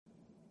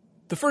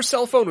The first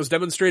cell phone was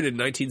demonstrated in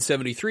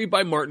 1973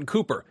 by Martin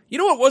Cooper. You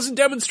know what wasn't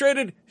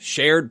demonstrated?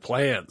 Shared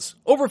plans.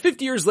 Over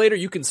 50 years later,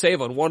 you can save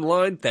on one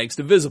line thanks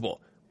to Visible.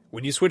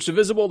 When you switch to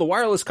Visible, the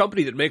wireless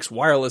company that makes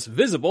wireless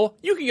visible,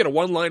 you can get a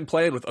one-line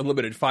plan with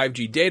unlimited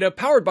 5G data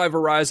powered by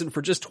Verizon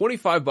for just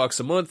 $25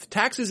 a month,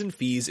 taxes and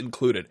fees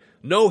included.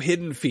 No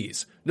hidden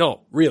fees.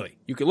 No, really.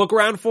 You can look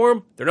around for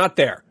them. They're not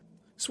there.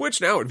 Switch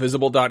now at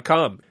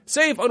Visible.com.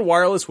 Save on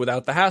wireless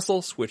without the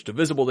hassle. Switch to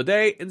Visible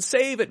today and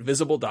save at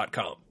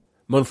Visible.com.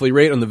 Monthly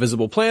rate on the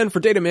Visible plan. For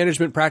data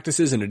management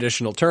practices and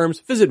additional terms,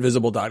 visit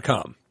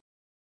Visible.com.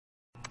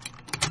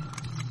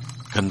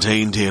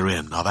 Contained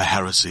herein are the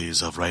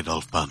heresies of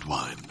Radolf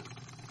Burntwine,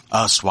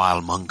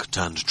 erstwhile monk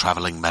turned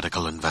traveling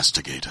medical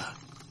investigator.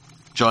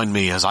 Join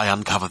me as I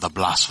uncover the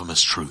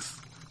blasphemous truth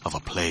of a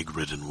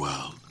plague-ridden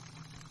world,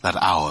 that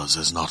ours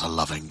is not a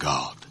loving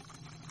God,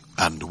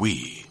 and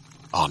we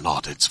are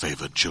not its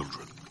favored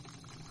children.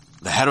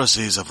 The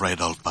heresies of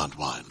Radolf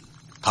Burntwine,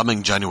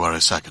 coming January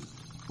 2nd,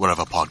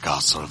 wherever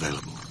podcasts are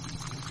available.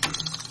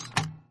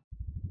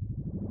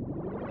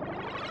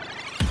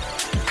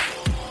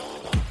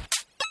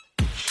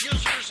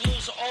 Users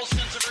lose all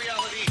sense of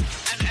reality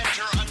and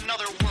enter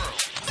another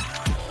world.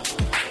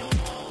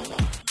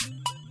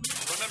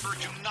 Remember,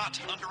 do not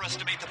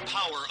underestimate the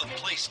power of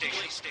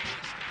PlayStation.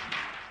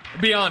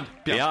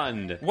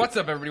 Beyond. What's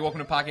up, everybody? Welcome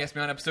to Podcast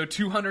Beyond, episode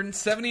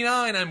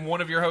 279. I'm one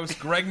of your hosts,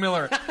 Greg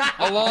Miller,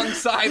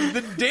 alongside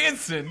the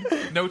dancing,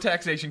 no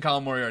taxation,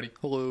 Colin Moriarty.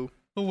 Hello.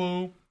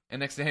 And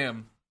next to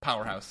him,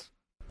 Powerhouse,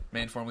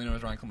 man formerly known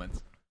as Ryan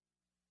Clements.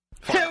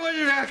 Hey, what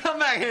you gonna come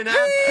back here now?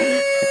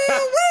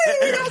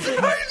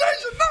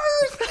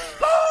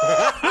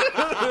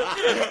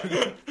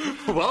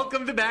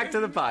 Welcome back to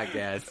the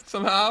podcast.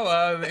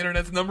 Somehow, the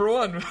internet's number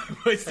one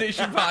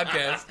PlayStation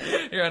podcast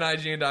here on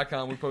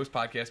IGN.com. We post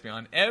Podcast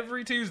Beyond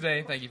every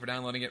Tuesday. Thank you for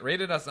downloading it.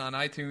 Rated us on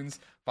iTunes.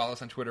 Follow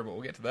us on Twitter, but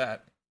we'll get to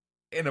that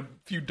in a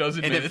few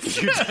dozen minutes.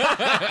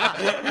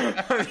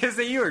 I was gonna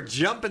say, you are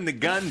jumping the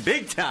gun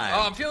big time.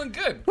 Oh, I'm feeling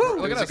good.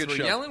 Look at us. We're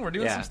show. yelling. We're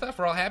doing Yeah. some stuff.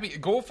 We're all happy.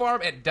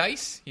 Goldfarb at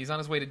DICE. He's on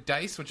his way to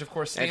DICE, which of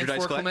course stands Andrew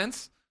Dice for Clay?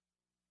 Clements.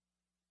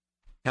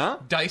 Huh?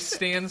 DICE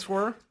stands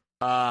for?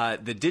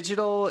 The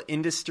digital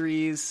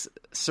industry's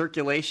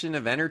circulation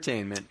of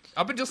entertainment.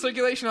 Up until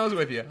circulation, I was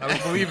with you. I was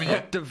believing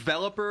you.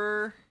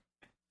 Developer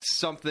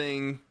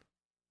something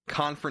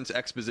conference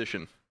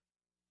exposition.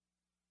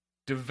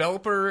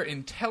 Developer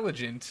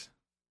intelligent.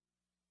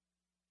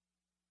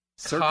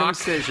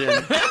 Circumcision.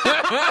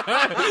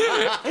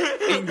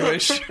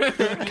 English.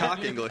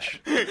 Cock English.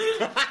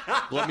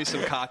 Love me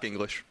some cock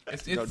English.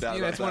 It's, No doubt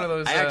you know, about it's one of that.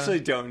 those. I actually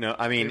don't know.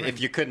 I mean,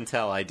 if you couldn't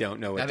tell, I don't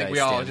know what I think DICE we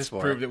all stands just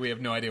for. proved that we have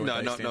no idea what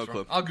DICE stands No for.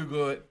 clue. I'll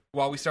Google it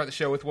while we start the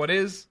show with what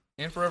is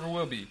and forever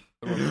will be.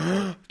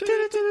 Time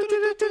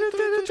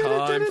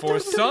for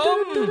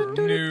some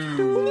news.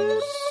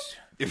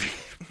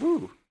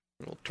 Ooh,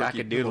 Little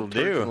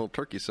Cock-a-doodle-doo. little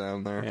turkey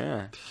sound there.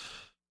 yeah.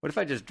 What if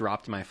I just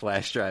dropped my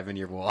flash drive in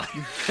your wall?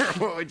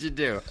 What would you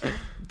do?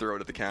 Throw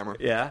it at the camera.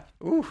 Yeah.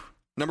 Ooh.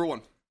 Number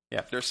one.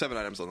 Yeah. There are 7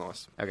 items on the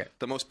list. Okay.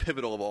 The most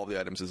pivotal of all of the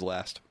items is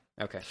last.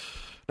 Okay.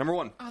 Number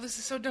 1. Oh, this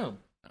is so dumb.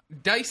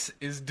 DICE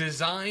is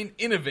design,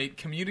 innovate,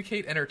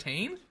 communicate,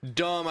 entertain?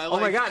 Dumb. I like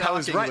Oh my god, I cock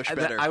was right. English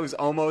better. I was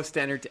almost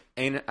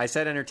I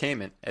said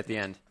entertainment at the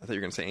end. I thought you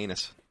were going to say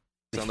anus.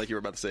 Sound like you were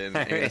about to say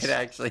anus. It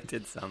actually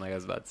did sound like I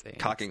was about to say.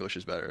 Cock English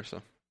is better,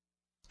 so.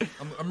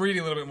 I'm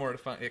reading a little bit more to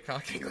find. Yeah,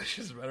 cock English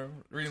is better.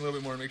 I'm reading a little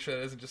bit more to make sure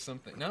that isn't just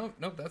something. No,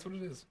 that's what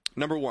it is.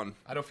 Number 1.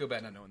 I don't feel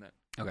bad not knowing that.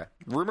 Okay.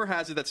 Rumor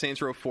has it that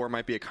Saints Row 4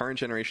 might be a current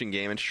generation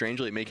game, and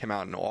strangely it may come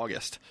out in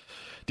August.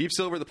 Deep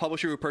Silver, the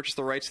publisher who purchased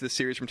the rights to the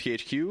series from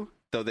THQ,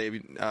 though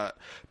they've...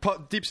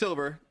 Deep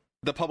Silver,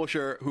 the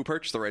publisher who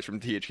purchased the rights from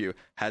THQ,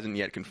 hasn't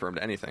yet confirmed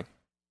anything.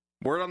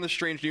 Word on this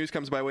strange news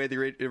comes by way of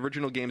the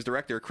original game's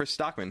director, Chris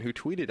Stockman, who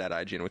tweeted at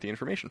IGN with the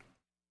information.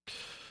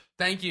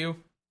 Thank you.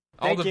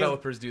 All Thank you.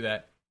 developers do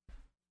that.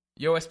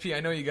 Yo, SP,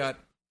 I know you got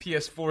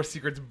PS4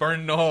 secrets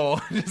burned in the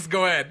hole. Just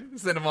go ahead.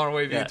 Send them our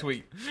way via Yeah.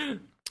 tweet.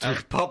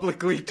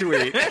 Publicly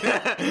tweet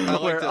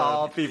where that.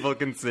 all people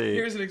can see.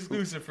 Here's an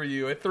exclusive for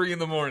you at 3 in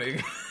the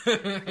morning.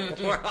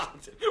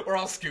 We're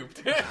all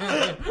scooped.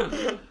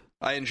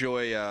 I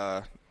enjoy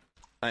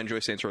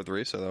Saints Row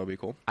 3, so that'll be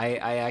cool. I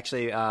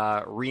actually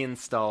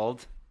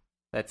reinstalled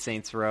that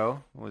Saints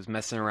Row. Was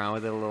messing around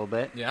with it a little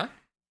bit. Yeah?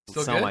 It's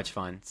Still so good? much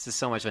fun. It's just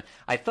so much fun.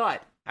 I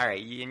thought, all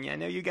right, I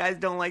know you guys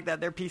don't like that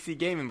they're PC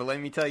gaming, but let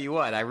me tell you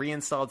what. I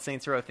reinstalled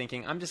Saints Row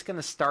thinking I'm just going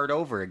to start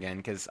over again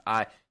because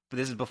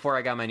this is before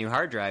I got my new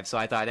hard drive, so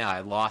I thought, yeah,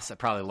 I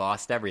probably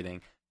lost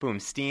everything. Boom,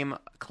 Steam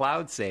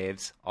cloud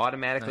saves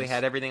automatically Nice.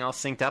 had everything all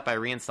synced up. I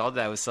reinstalled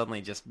it. I was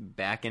suddenly just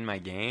back in my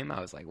game. I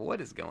was like, what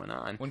is going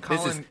on? When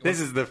This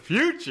is the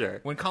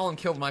future. When Colin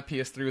killed my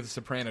PS3 with a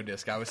Soprano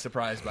disc, I was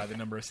surprised by the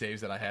number of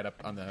saves that I had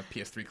up on the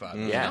PS3 cloud.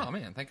 Yeah. Oh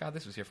man, thank God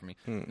this was here for me.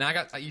 Now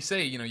you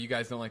say you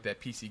guys don't like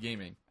that PC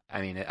gaming. I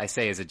mean, I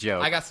say as a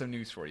joke. I got some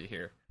news for you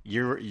here.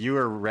 You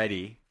are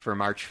ready for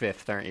March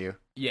 5th, aren't you?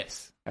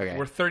 Yes. Okay.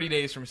 We're 30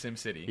 days from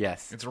SimCity.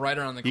 Yes. It's right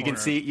around the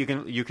corner.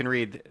 You can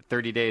read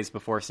 30 days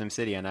before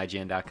SimCity on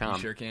IGN.com. You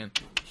sure can.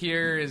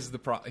 Here's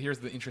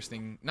the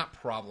interesting, not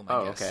problem,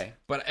 I guess. Okay.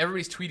 But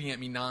everybody's tweeting at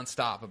me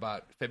nonstop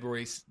about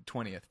February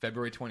 20th, the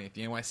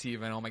NYC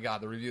event. Oh my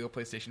God, the review of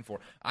PlayStation 4.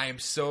 I am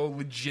so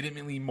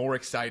legitimately more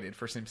excited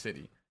for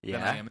SimCity than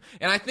I am.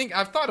 And I think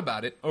I've thought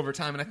about it over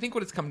time, and I think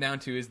what it's come down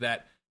to is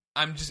that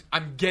I'm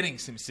getting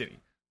SimCity.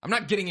 I'm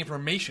not getting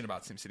information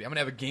about SimCity. I'm going to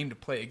have a game to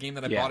play, a game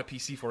that I bought a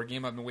PC for, a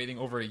game I've been waiting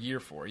over a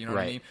year for. You know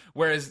what I mean?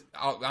 Whereas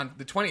on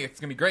the 20th, it's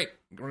going to be great.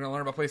 We're going to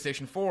learn about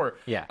PlayStation 4.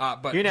 Yeah.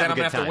 But then I'm going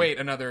to have to wait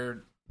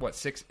another,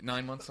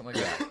 6-9 months, something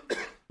like that.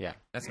 Yeah.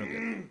 That's no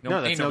good.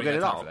 No, that's no good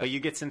at all. But you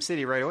get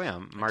SimCity right away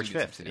on March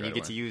 5th. And you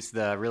get to use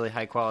the really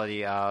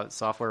high-quality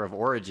software of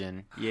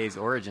Origin, EA's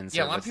Origin service.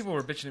 Yeah, a lot of people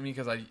were bitching at me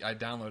because I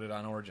downloaded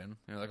on Origin.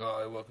 They're like,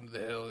 oh, welcome to the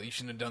hill. You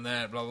shouldn't have done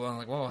that, blah, blah, blah. I'm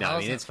like, well, no, I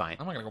mean, it's fine.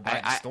 I'm not going to go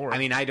buy the store. I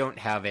mean, I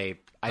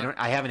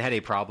haven't had a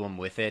problem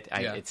with it.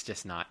 It's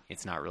just not,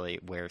 it's not really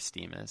where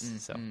Steam is.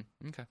 So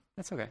okay.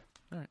 That's okay.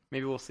 All right.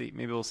 Maybe we'll see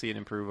it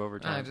improve over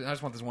time. I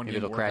just want this one Maybe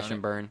game to it'll work crash on and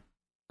it. burn.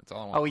 That's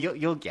all I want. Oh,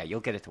 you'll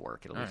get it to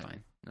work. It'll be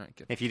fine. All right,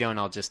 good. If you don't,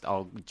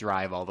 I'll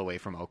drive all the way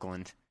from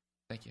Oakland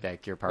Thank you.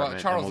 back to your apartment,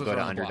 well, Charles and we'll go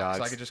to around the block, Underdogs.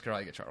 so I could just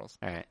probably get Charles.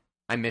 All right.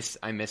 I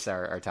miss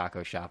our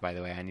taco shop, by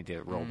the way. I need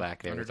to roll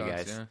back there with you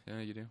Underdogs, guys. Yeah,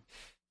 you do.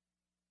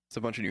 It's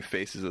a bunch of new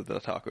faces at the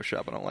taco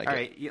shop. I don't like All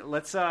it.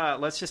 right,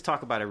 let's just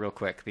talk about it real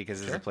quick because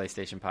this is a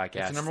PlayStation podcast.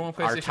 It's the number one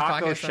Our PlayStation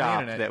taco podcast on shop the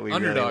internet. that we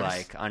Underdogs. really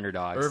like,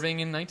 Underdogs. Irving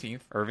in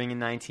 19th. Irving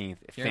and 19th.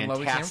 You're in love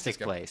with San Fantastic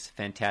Francisco. place.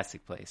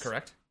 Fantastic place.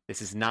 Correct.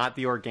 This is not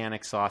the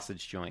organic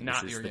sausage joint. Not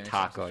this the is the organic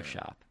taco sausage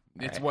joint. shop.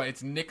 It's All what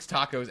it's Nick's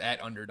Tacos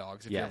at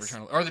Underdogs. If you're ever Yes.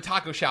 trying to, or the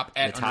taco shop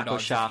at the taco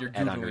Underdogs. shop if you're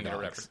at Googling it or whatever.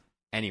 Underdogs.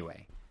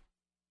 Anyway,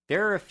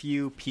 there are a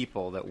few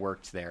people that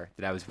worked there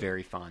that I was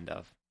very fond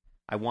of.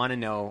 I want to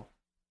know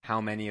how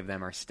many of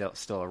them are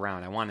still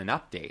around. I want an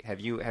update. Have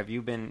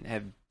you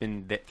been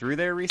through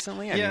there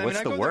recently? I mean, what's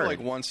I the go word? there like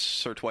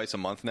once or twice a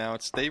month now.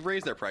 They've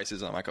raised their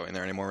prices. I'm not going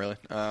there anymore, really.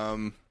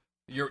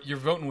 You're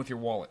voting with your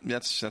wallet.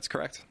 That's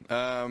correct.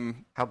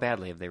 How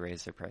badly have they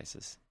raised their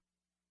prices?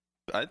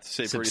 I'd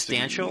say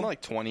Substantial? pretty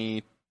like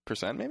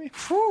 20%, maybe.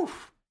 Whew.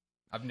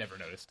 I've never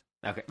noticed.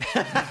 Okay.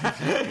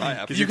 I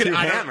have. You're too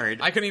I don't- hammered.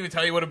 I couldn't even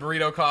tell you what a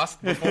burrito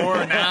cost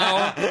before,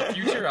 now,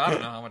 future. I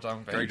don't know how much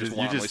I'm paying. Greg just You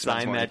wantonly just spends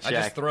sign money. that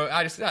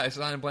check. I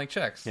sign blank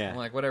checks. Yeah. I'm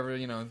like, whatever,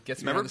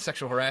 gets me Remember- on the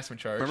sexual harassment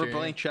charge. Remember here.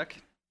 Blank Check?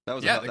 That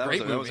was Yeah,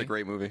 that was a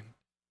great movie.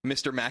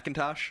 Mr.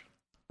 Macintosh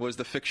was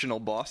the fictional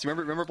boss. You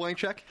remember Blank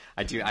Check?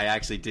 I do. I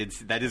actually did.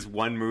 That is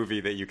one movie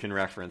that you can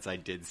reference. I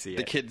did see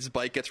The it. kid's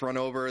bike gets run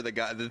over.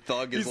 The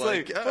thug is He's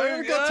like, like,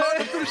 I got time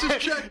to finish this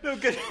check. No,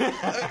 good.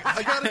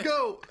 I gotta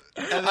go.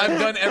 And I've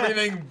done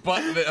everything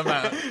but the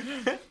amount.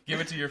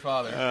 Give it to your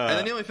father. and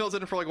then he only fills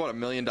it in for like what, $1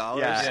 million? Yeah,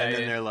 Yeah, and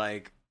then yeah. they're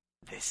like,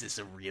 "This is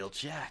a real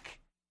check.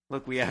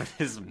 Look, we have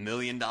this $1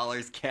 million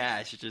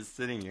cash just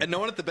sitting here." And no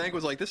one at the bank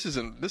was like, "This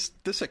isn't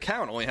this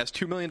account only has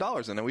 $2 million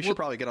in it. We should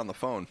probably get on the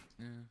phone."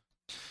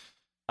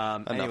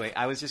 Anyway,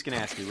 I was just going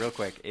to ask you real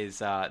quick: is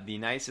the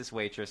nicest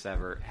waitress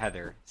ever,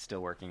 Heather,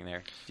 still working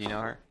there? Do you know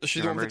her? She's Do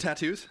you the one with remember? the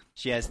tattoos.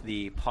 She has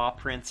the paw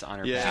prints on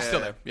her Yeah, back. She's still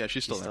there. Yeah,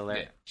 she's still She's there. still there.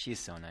 Yeah. She's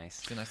so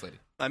nice. She's a nice lady.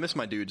 I miss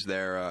my dudes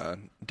there,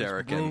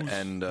 Derek Bros.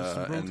 and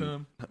Some bro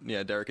time.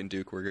 yeah, Derek and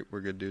Duke. We're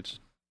good dudes.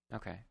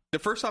 Okay, The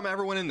first time I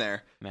ever went in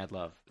there, mad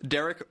love.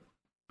 Derek,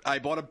 I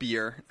bought a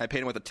beer. I paid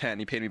him with a 10.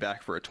 He paid me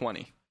back for a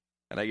 20,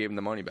 and I gave him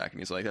the money back. And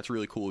he's like, "That's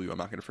really cool of you. I'm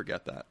not going to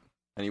forget that."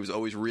 And he was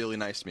always really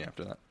nice to me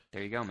after that.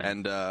 There you go,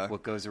 man. And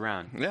what goes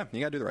around? yeah, you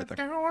gotta do the right thing.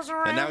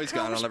 And now he's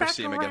gone. I'll never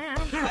see him again.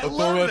 I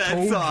love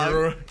that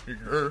song.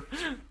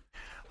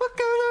 What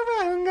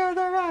goes around, goes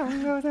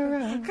around, goes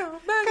around. Come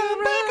back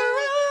around.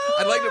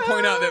 I'd like to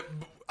point out that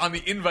on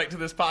the invite to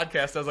this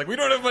podcast, I was like, we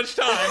don't have much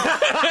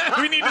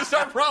time. We need to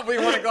start promptly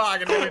at 1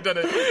 o'clock, and we've done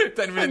a 10-minute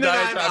And then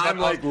diatribe. I'm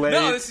like late,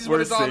 no, this is what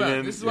we're it's all about.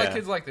 singing. This is why Yeah.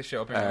 kids like this show,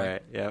 All apparently.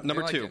 right, yeah.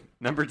 Number I like 2. it.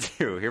 Number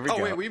 2. Here we go.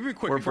 Oh wait, we've been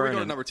quick We're before we go to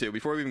burning. number 2.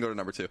 Before we even go to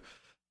number 2,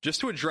 just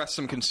to address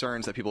some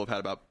concerns that people have had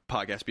about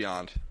Podcast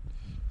Beyond.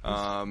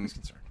 Who's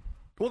concerned?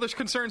 Well, there's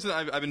concerns that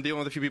I've been dealing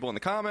with a few people in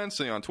the comments,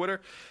 on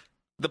Twitter.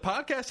 The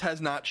podcast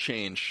has not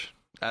changed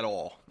at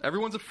all.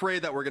 Everyone's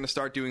afraid that we're going to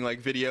start doing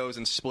like videos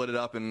and split it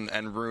up and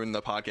ruin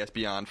the Podcast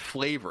Beyond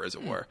flavor, as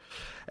it were.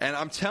 And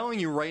I'm telling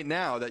you right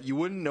now that you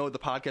wouldn't know the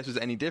podcast was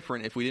any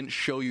different if we didn't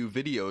show you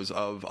videos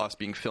of us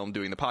being filmed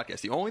doing the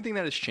podcast. The only thing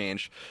that has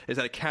changed is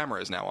that a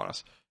camera is now on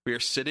us. We are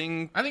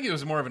sitting. I think it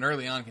was more of an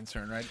early on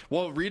concern, right?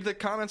 Well, read the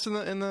comments on the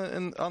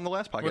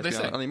last podcast, What'd they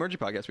say? on the Emerging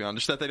Podcast Beyond,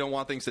 just that they don't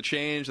want things to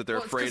change, that they're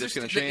Well, afraid 'cause it's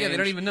going to they're- change. Yeah, they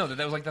don't even know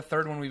that was like the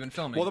third one we've been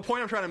filming. Well, the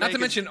point I'm trying to Not make to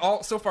is, mention,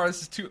 all so far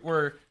this is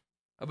we're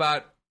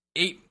about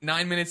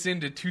 8-9 minutes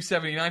into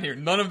 279 here.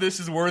 None of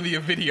this is worthy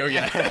of video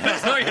yet.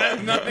 So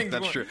yeah, nothing's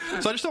that's true.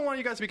 So I just don't want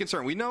you guys to be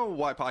concerned. We know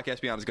why Podcast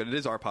Beyond is good. It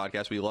is our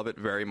podcast. We love it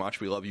very much.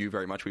 We love you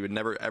very much. We would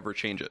never, ever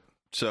change it.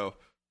 So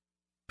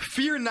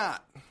fear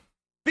not.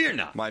 Fear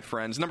not. my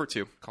friends. Number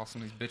 2. Call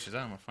some of these bitches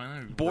out. I'm gonna find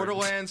out. who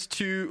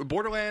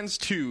Borderlands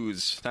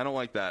 2's. I don't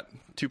like that.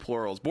 2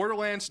 plurals.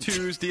 Borderlands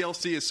 2's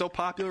DLC is so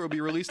popular it will be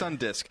released on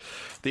disc.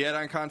 The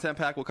add-on content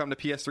pack will come to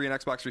PS3 and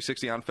Xbox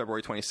 360 on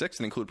February 26th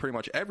and include pretty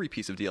much every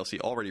piece of DLC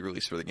already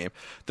released for the game,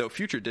 though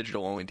future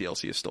digital-only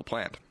DLC is still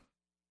planned.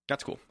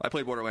 That's cool. I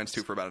played Borderlands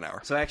 2 for about an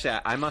hour. So actually,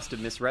 I must have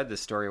misread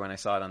this story when I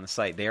saw it on the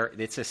site.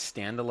 It's a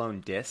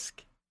standalone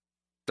disc.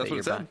 That's what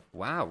it said.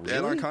 Wow, really? The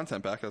add-on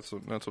content pack. That's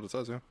what it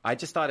says. Yeah. I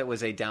just thought it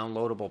was a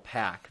downloadable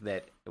pack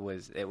that it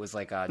was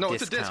like a No, discount.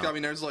 it's a disc. I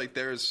mean,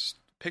 there's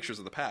pictures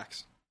of the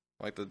packs,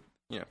 like the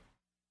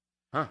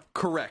Huh?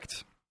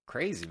 Correct.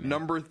 Crazy, man.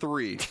 Number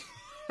 3.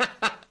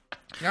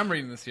 I'm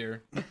reading this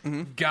here.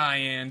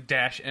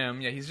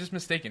 Guyan-M. Yeah, he's just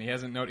mistaken. He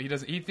hasn't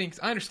noted. He thinks.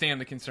 I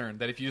understand the concern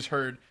that if you just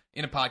heard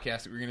in a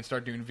podcast that we were going to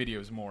start doing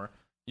videos more,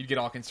 you'd get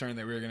all concerned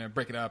that we were going to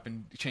break it up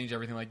and change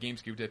everything like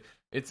GameScoop did.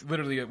 It's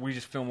literally we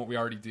just film what we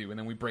already do and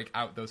then we break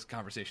out those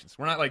conversations.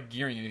 We're not like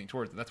gearing anything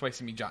towards it. That's why you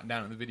see me jotting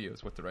down in the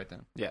videos what to write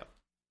down. Yeah.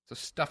 So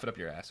stuff it up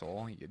your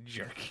asshole, you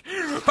jerk.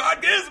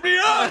 Podcast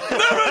beyond,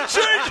 never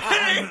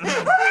changing.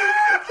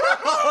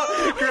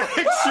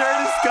 Greg's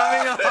shirt is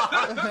coming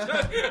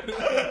off.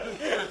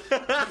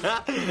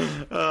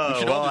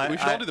 We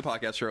should all do the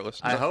podcast shirtless.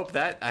 I hope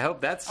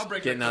that's I'll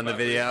break getting that on the clip out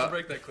for you. video. I'll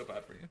break that clip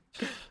out for you.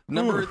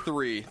 Number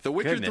 3. The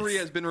Witcher Goodness. 3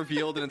 has been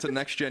revealed and it's a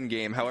next-gen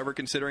game. However,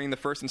 considering the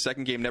first and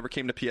second game never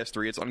came to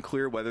PS3, it's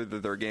unclear whether the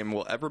third game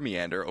will ever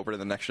meander over to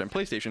the next-gen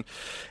PlayStation.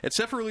 It's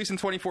set for release in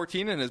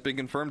 2014 and has been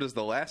confirmed as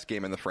the last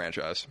game in the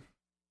franchise.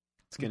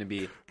 It's going to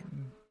be.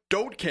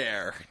 Don't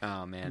care.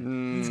 Oh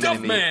man.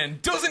 Stuffman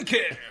doesn't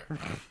care.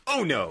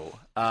 Oh no.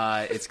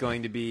 It's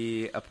going to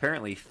be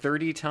apparently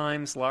 30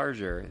 times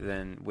larger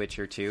than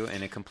Witcher 2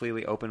 and a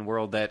completely open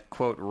world that,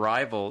 quote,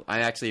 rival.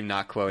 I actually am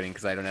not quoting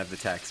because I don't have the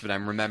text, but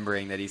I'm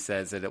remembering that he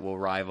says that it will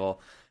rival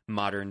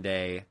modern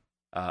day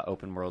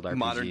open world RPGs.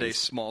 Modern day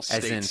small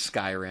states. As in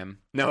Skyrim.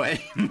 No,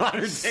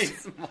 modern day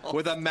small.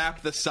 With a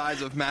map the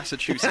size of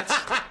Massachusetts.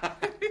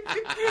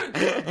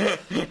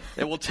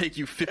 It will take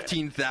you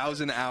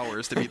 15,000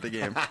 hours to beat the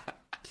game.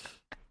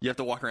 You have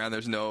to walk around.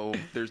 There's no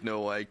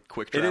like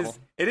quick travel.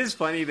 It is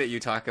funny that you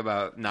talk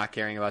about not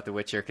caring about The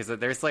Witcher because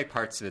there's like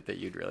parts of it that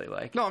you'd really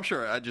like. No, I'm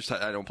sure. I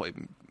don't play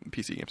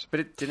PC games.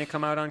 But didn't it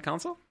come out on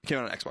console? It came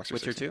out on Xbox 360.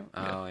 Witcher 2?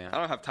 Oh, yeah. I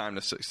don't have time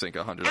to sink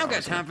 100 I don't got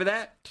hours time for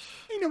that.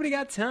 Ain't nobody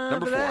got time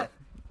Number for 4. that.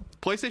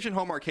 PlayStation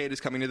Home Arcade is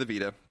coming to the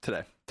Vita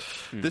today.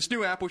 This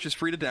new app, which is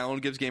free to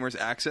download, gives gamers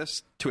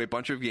access to a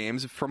bunch of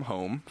games from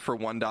home for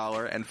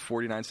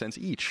 $1.49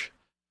 each.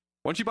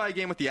 Once you buy a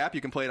game with the app, you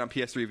can play it on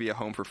PS3 via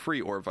home for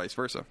free or vice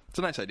versa. It's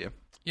a nice idea.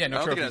 Yeah, no I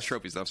don't trophies. think it has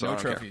trophies, though, so no I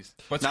don't care. trophies.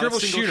 But Not Scribble a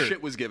single Shooter.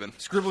 shit was given.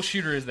 Scribble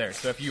Shooter is there,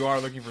 so if you are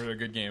looking for a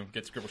good game,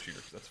 get Scribble Shooter.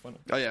 That's fun.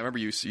 Oh, yeah, I remember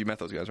you met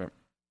those guys, right?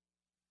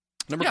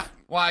 Yeah.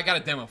 Well, I got a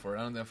demo for it.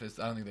 I don't know if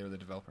I don't think they were the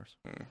developers.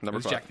 It Number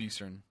was 5. Jack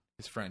Buser and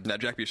his friend, No,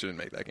 Jack Buser didn't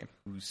make that game.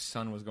 whose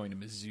son was going to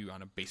Mizzou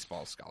on a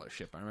baseball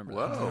scholarship. I remember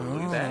Whoa, that.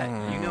 look at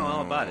that. You know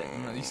all about it.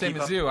 You say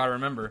Keep up. Mizzou, I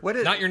remember. What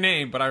is- Not your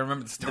name, but I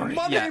remember the story.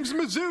 My Yeah. name's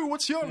Mizzou.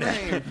 What's your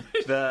name?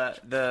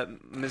 The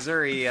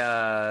Missouri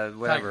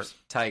whatever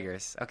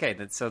Tigers. Okay,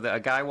 so a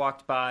guy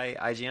walked by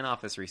IGN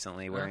office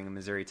recently wearing a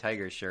Missouri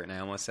Tigers shirt, and I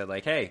almost said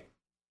like, "Hey,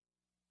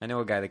 I know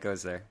a guy that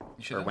goes there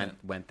You should or have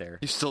went there."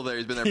 He's still there.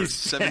 He's been there for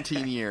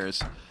 17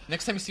 years.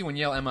 Next time you see one,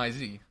 yell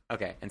M-I-Z.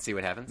 Okay, and see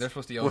what happens. They're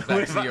supposed to yell What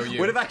back if I- Z-O-U.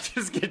 what if I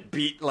just get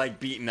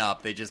beaten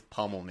up? They just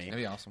pummel me. That'd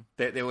be awesome.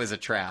 There was a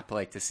trap,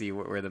 like to see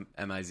where the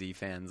MIZ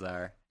fans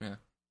are. Yeah.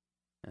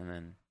 And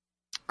then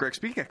Greg,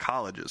 speaking of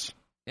colleges,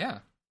 Yeah.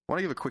 I want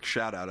to give a quick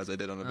shout out, as I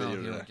did on the video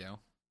here today, we go.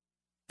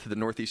 to the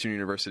Northeastern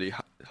University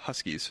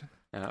Huskies,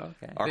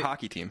 okay. our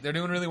hockey team. They're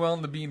doing really well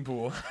in the bean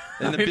pool.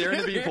 And they're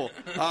in the bean pool.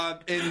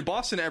 In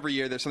Boston, every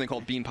year there's something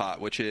called Bean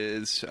Pot, which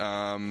is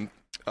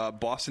a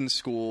Boston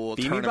school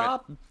Beanie tournament.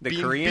 Bop?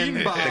 The Korean?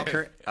 Bean Bop.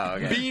 Oh,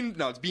 okay.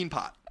 No, it's Bean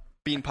Pot.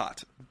 Bean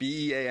Pot.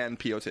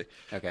 BEANPOT.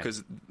 Okay.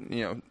 Because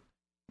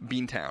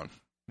Beantown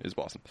is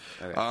Boston.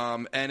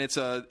 Okay. And it's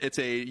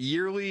a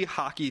yearly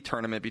hockey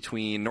tournament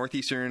between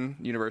Northeastern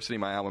University,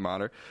 my alma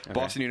mater,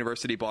 Boston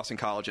University, Boston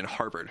College, and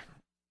Harvard.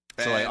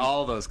 So like And-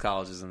 all those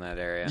colleges in that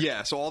area.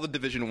 Yeah, so all the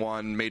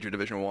major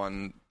Division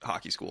I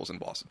hockey schools in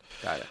Boston.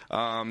 Got it.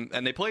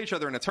 And they play each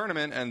other in a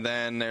tournament, and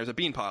then there's a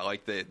bean pot,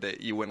 like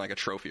that you win like a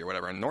trophy or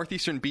whatever. And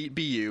Northeastern beat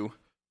BU,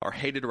 our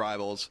hated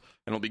rivals,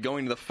 and we'll be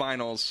going to the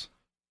finals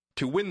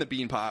to win the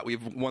bean pot.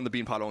 We've won the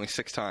bean pot only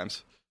 6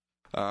 times.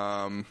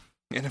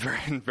 In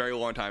a very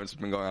long time it's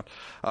been going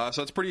on.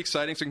 So it's pretty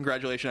exciting. So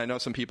congratulations. I know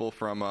some people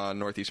from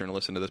Northeastern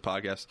listen to this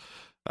podcast.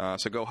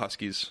 So go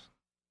Huskies.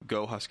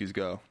 Go Huskies,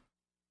 go.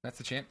 That's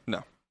the champ.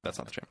 No, that's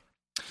not the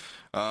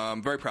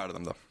champ. Very proud of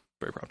them, though.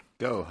 Very proud.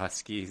 Go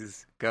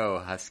Huskies. Go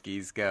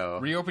Huskies. Go.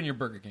 Reopen your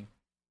Burger King.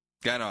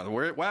 Yeah, no.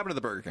 What happened to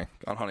the Burger King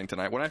on Huntington?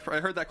 When I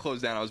heard that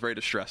closed down, I was very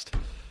distressed.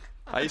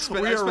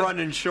 We are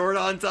running short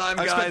on time,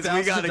 I guys. spent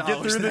We got to get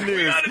 $1,000 through the there. news.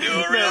 We gotta do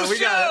a real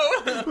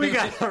show. We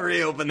got to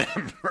reopen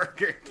that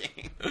Burger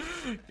King.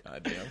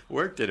 God damn.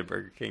 Worked at a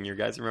Burger King. You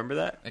guys remember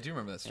that? I do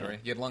remember that story.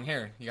 You had long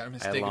hair. You got had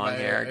mistaken long by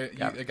hair.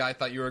 a guy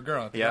thought you were a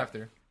girl at the Yeah.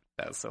 after.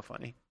 That was so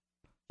funny.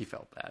 He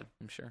felt bad.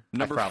 I'm sure.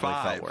 Number I probably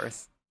 5. felt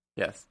worse.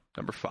 Yes,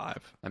 Number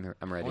 5. I'm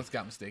I ready. once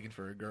got mistaken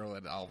for a girl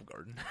at Olive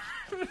Garden.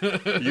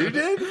 You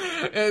did?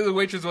 And the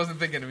waitress wasn't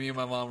thinking of me and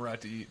my mom were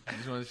out to eat.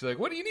 She's like,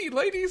 "What do you need,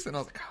 ladies?" And I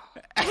was like,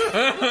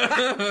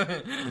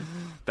 "Oh."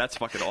 That's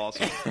fucking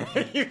awesome.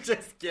 You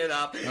just get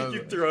up,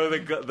 you throw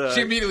the.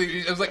 She immediately,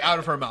 it was like out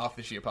of her mouth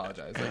that she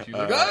apologized. Like she was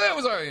like, "Oh, that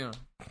was alright." You know,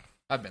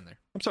 I've been there.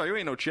 I'm sorry, you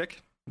ain't no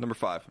chick. Number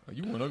 5. Oh,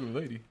 you one ugly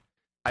lady.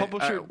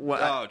 Publisher.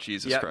 Oh,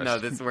 Jesus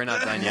Christ. No, we're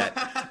not done yet.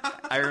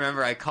 I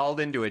remember I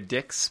called into a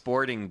Dick's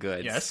Sporting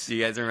Goods. Yes. Do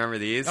you guys remember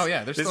these? Oh,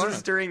 yeah, they're This still was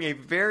around. during a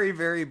very,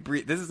 very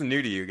brief... This is new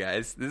to you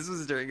guys. This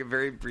was during a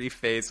very brief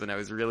phase when I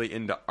was really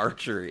into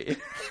archery.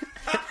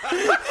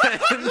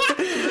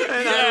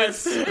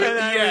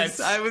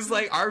 I was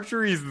like,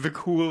 archery is the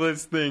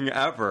coolest thing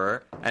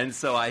ever. And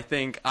so I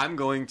think I'm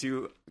going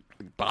to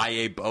buy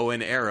a bow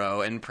and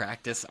arrow and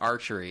practice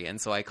archery. And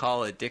so I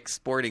call it Dick's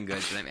Sporting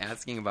Goods and I'm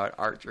asking about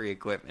archery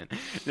equipment. And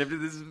after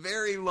this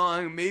very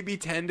long, maybe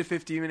 10 to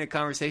 15 minute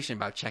conversation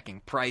about checking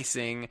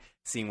pricing,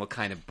 seeing what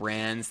kind of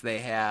brands they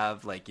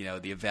have, like, you know,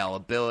 the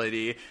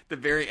availability. At the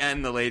very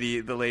end, the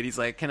lady's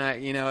like, "Can I,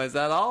 you know, is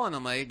that all?" And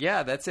I'm like,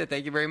 "Yeah, that's it.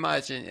 Thank you very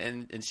much."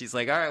 And she's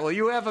like, "All right, well,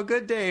 you have a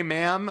good day,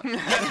 ma'am."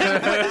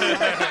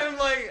 I'm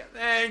like,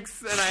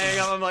 "Thanks." And I hang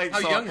up. I'm like, How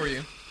young were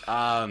you?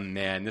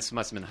 Man, this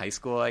must have been high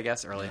school, I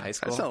guess, early high I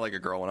school. sounded like a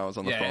girl when I was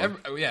on the Yeah, phone.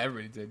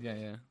 everybody did.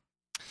 Yeah.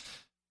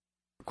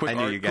 Quick, I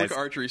knew you guys. quick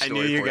archery I story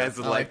knew you for guys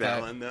you. would I like like that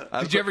that. one. Though.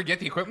 Did you ever get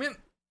the equipment?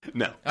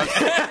 No. Because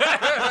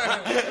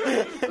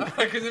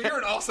if you're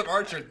an awesome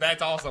archer,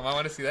 that's awesome. I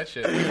want to see that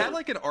shit. We had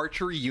like an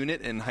archery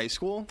unit in high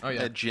school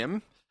at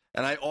gym,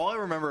 and all I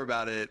remember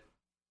about it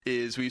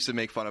is we used to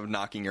make fun of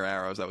knocking your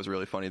arrows. That was a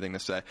really funny thing to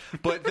say.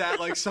 But that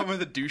like some of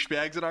the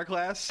douchebags in our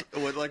class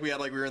would like we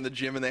were in the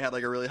gym and they had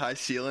like a really high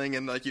ceiling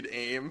and like you'd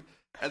aim.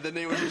 And then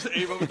they would just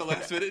aim up at the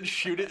last minute and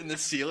shoot it in the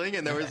ceiling.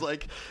 And there was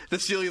like, the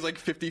ceiling is like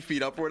 50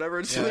 feet up or whatever.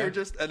 And so they were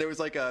just, and there was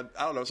like I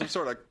don't know, some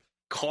sort of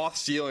cloth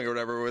ceiling or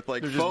whatever with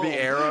like There'd foam. just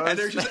be arrows? And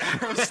there's just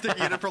arrows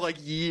sticking in it for like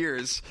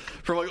years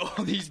from like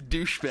all these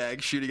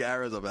douchebags shooting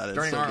arrows up at it.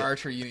 During It's so our good.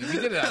 archery unit, we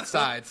did it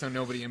outside, so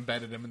nobody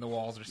embedded them in the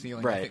walls or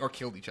ceiling, Right. I think, or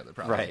killed each other,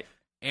 probably. Right.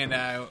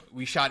 And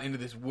we shot into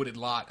this wooded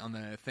lot on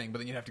the thing, but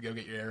then you'd have to go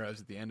get your arrows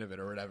at the end of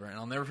it or whatever. And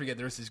I'll never forget,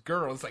 there was this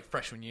girl, it's like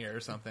freshman year or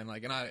something,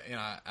 like, and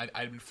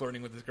I'd been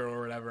flirting with this girl or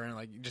whatever, and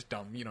like, just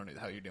dumb, you don't know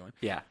how you're doing.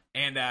 Yeah.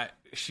 And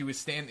she was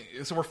standing,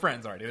 so we're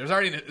friends already. There's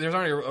already a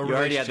relationship.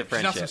 already had the She's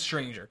not friendship. some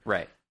stranger.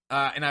 Right.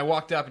 And I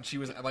walked up, and she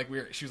was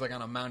like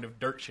on a mound of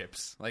dirt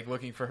chips, like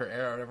looking for her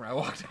arrow or whatever. I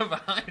walked up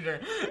behind her,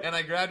 and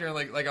I grabbed her, and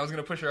like I was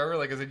gonna push her over,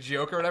 like as a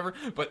joke or whatever.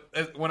 But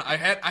when I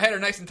had her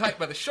nice and tight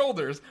by the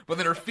shoulders, but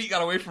then her feet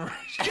got away from her.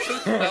 She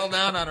just fell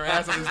down on her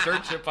ass on this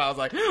dirt chip pile. I was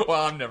like,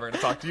 "Well, I'm never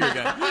gonna talk to you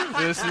again.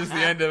 This is the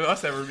end of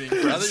us ever being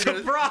friends."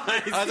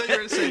 Surprise! I thought you were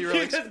going to say you were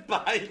like, just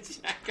buy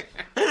checker.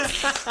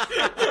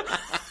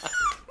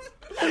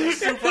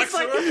 It's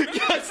like,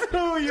 yes,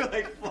 no, you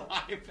like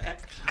fly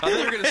back. I thought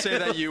you were going to say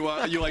that you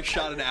like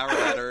shot an arrow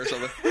at her or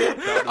something.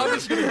 I'm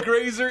just gonna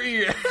graze her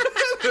ear.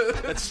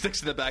 That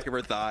sticks in the back of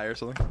her thigh or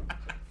something.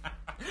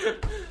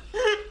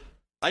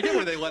 I get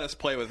where they let us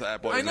play with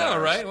that boys. I and know,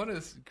 arrows, right? What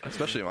is?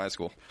 especially in my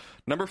school.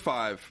 Number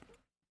 5.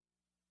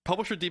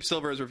 Publisher Deep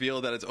Silver has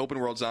revealed that its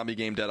open-world zombie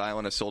game Dead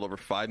Island has sold over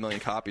 5 million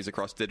copies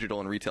across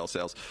digital and retail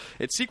sales.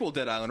 Its sequel,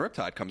 Dead Island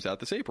Riptide, comes out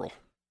this April.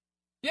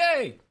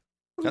 Yay!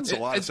 That's a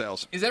lot of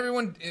sales. Is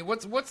everyone?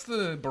 What's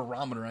the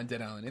barometer on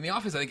Dead Island? In the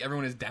office, I think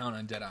everyone is down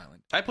on Dead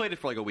Island. I played it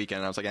for like a weekend,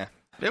 and I was like,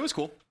 it was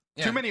cool.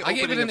 Yeah. Too many I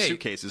gave it opening an of 8.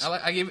 suitcases.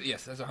 I gave it,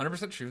 yes, that's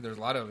 100% true. There's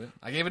a lot of it.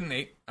 I gave it an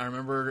 8. I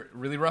remember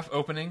really rough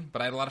opening,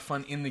 but I had a lot of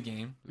fun in the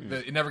game.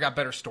 It never got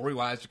better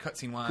story-wise or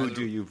cutscene-wise. Who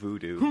do you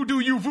voodoo? Who do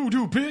you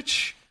voodoo,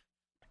 bitch?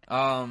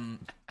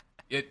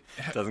 It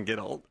Doesn't get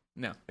old.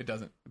 no, it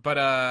doesn't. But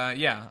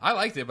yeah, I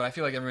liked it, but I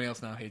feel like everybody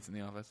else now hates In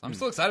the Office. I'm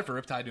still excited for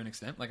Riptide to an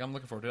extent. Like I'm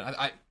looking forward to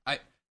it.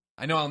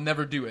 I know I'll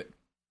never do it,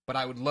 but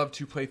I would love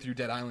to play through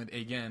Dead Island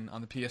again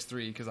on the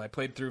PS3 because I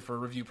played through for a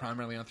review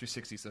primarily on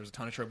 360, so there's a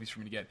ton of trophies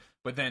for me to get.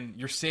 But then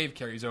your save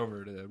carries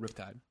over to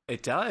Riptide.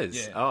 It does.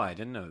 Yeah. Oh, I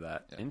didn't know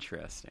that.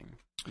 Interesting.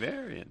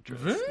 Very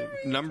interesting.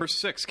 Number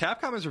 6.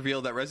 Capcom has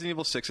revealed that Resident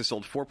Evil 6 has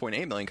sold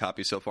 4.8 million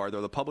copies so far,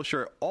 though the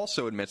publisher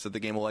also admits that the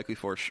game will likely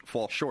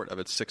fall short of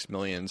its 6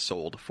 million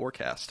sold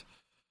forecast.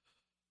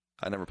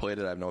 I never played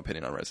it. I have no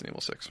opinion on Resident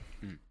Evil 6.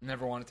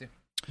 Never wanted to.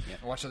 Yeah.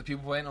 I watched other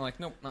people play it, and I'm like,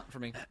 nope, not for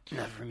me.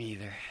 Not for me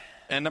either.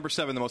 And number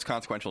 7, the most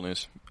consequential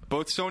news.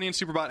 Both Sony and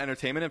Superbot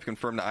Entertainment have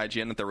confirmed to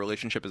IGN that their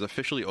relationship is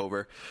officially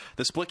over.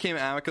 The split came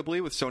amicably,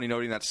 with Sony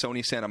noting that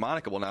Sony Santa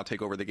Monica will now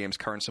take over the game's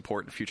current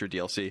support and future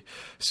DLC.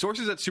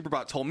 Sources at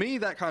Superbot told me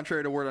that,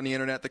 contrary to word on the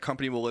internet, the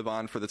company will live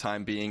on for the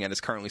time being and is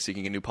currently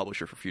seeking a new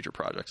publisher for future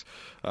projects.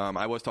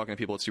 I was talking to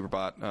people at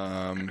Superbot,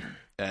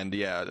 and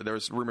yeah,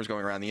 there's rumors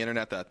going around the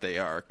internet that they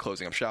are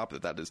closing up shop,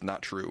 that is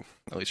not true,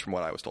 at least from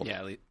what I was told.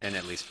 Yeah, and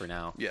at least for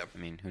now. Yeah. I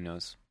mean, who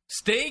knows?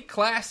 Stay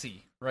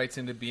classy, writes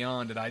into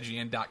Beyond at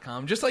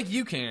IGN.com, just like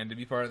you can to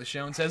be part of the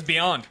show, and says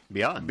Beyond.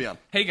 Beyond. Beyond.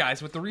 Hey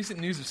guys, with the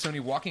recent news of Sony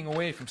walking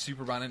away from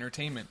Superbot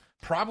Entertainment,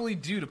 probably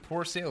due to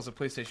poor sales of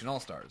PlayStation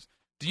All-Stars.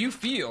 Do you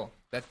feel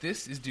that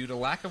this is due to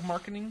lack of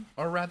marketing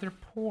or rather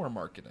poor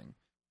marketing?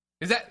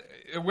 Is that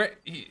where?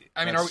 He's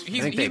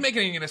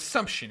making an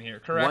assumption here,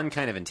 correct? One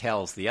kind of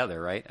entails the other,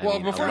 right?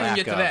 Before we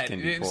get to that,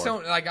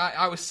 so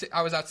I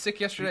was out sick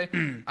yesterday.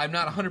 I'm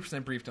not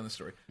 100% briefed on the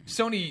story.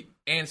 Sony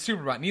and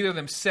Superbot, neither of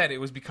them said it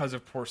was because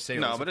of poor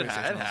sales. No, but it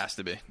has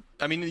to be.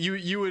 I mean,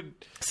 you would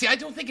see. I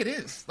don't think it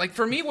is. Like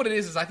for me, what it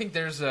is I think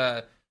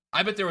I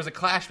bet there was a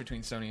clash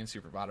between Sony and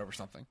Superbot over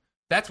something.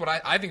 That's what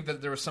I think,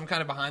 that there was some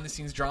kind of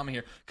behind-the-scenes drama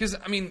here. Because,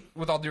 I mean,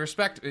 with all due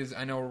respect,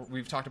 I know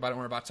we've talked about it and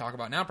we're about to talk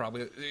about it now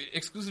probably,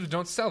 exclusives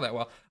don't sell that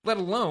well, let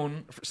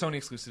alone Sony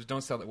exclusives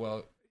don't sell that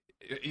well.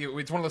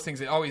 It's one of those things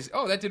that always,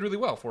 that did really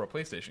well for a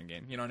PlayStation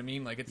game. You know what I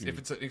mean? Like, if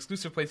it's an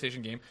exclusive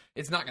PlayStation game,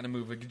 it's not going to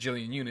move a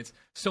gajillion units.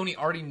 Sony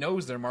already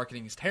knows their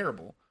marketing is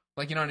terrible.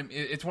 Like, you know what I mean?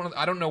 It's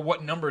I don't know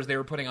what numbers they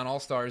were putting on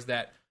All-Stars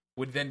that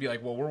would then be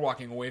like, well, we're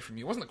walking away from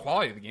you. It wasn't the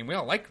quality of the game. We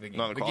all like the game.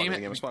 No, the quality of the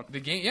game was fun. The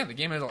game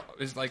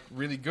is like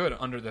really good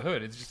under the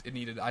hood. It's just it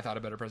needed, I thought, a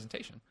better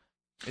presentation.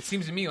 It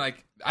seems to me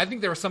like I think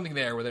there was something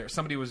there where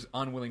somebody was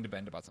unwilling to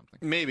bend about something.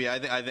 Maybe I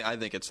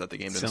think it's that the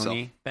game didn't sell.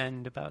 Sony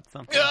bend about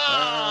something.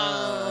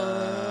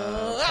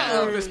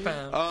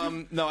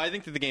 No, I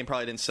think that the game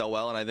probably didn't sell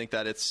well, and I think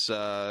that it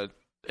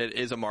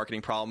is a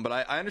marketing problem. But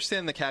I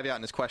understand the caveat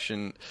in this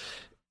question.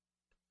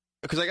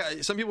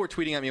 Because some people were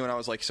tweeting at me when I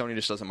was like, Sony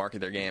just doesn't market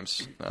their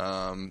games.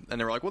 And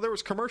they were like, well, there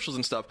was commercials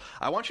and stuff.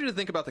 I want you to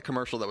think about the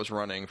commercial that was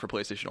running for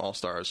PlayStation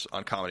All-Stars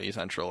on Comedy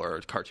Central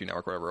or Cartoon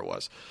Network, whatever it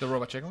was. The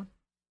Robot Chicken one?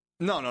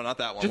 No, not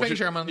that one. Just making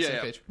sure I'm on the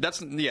same page.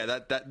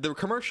 That the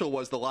commercial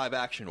was the live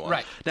action one.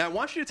 Right. Now I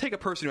want you to take a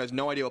person who has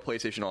no idea what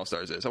PlayStation All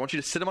Stars is. I want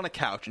you to sit them on a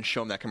couch and show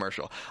them that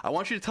commercial. I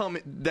want you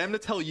to them to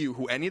tell you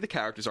who any of the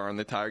characters are in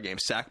the entire game: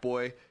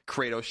 Sackboy,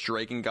 Kratos,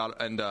 Drake, and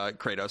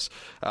Kratos.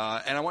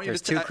 And I want you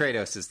There's to two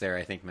Kratoses there,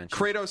 I think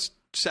mentioned. Kratos,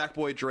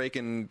 Sackboy, Drake,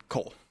 and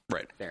Cole.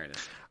 Right. There it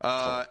is.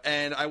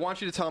 And I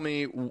want you to tell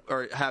me,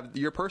 or have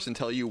your person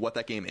tell you what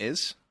that game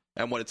is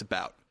and what it's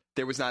about.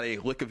 There was not a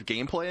lick of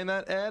gameplay in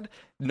that ad.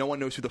 No one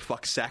knows who the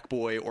fuck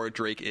Sackboy or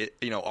Drake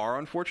are,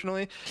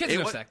 unfortunately. Kids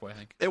know Sackboy, I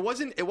think. It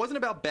wasn't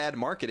about bad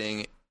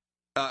marketing.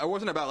 It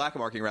wasn't about lack of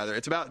marketing, rather.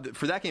 It's about,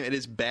 for that game, it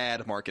is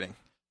bad marketing.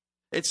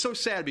 It's so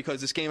sad because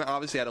this game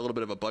obviously had a little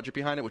bit of a budget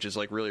behind it, which is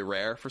like really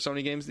rare for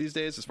Sony games these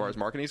days as far as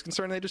marketing is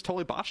concerned. They just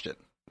totally botched it.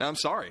 Now, I'm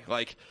sorry.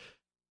 Like,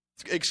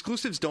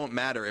 exclusives don't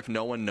matter if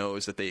no one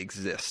knows that they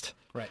exist.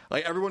 Right.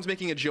 Like, everyone's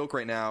making a joke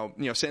right now.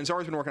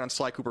 Sanzara's been working on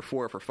Sly Cooper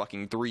 4 for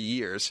fucking 3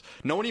 years.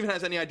 No one even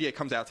has any idea it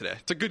comes out today.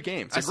 It's a good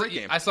game. It's a great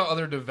game. I saw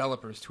other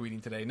developers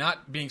tweeting today,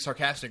 not being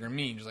sarcastic or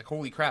mean, just like,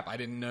 holy crap, I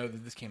didn't know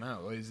that this came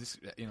out. Is this,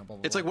 blah, blah, blah.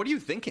 It's like, what are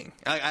you thinking?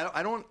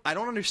 I don't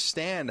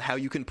understand how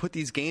you can put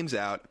these games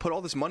out, put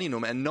all this money into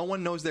them, and no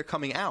one knows they're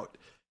coming out.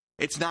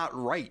 It's not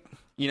right.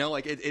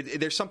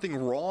 There's something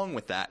wrong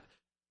with that.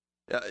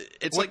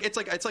 It's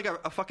like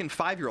a fucking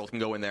 5-year-old can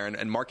go in there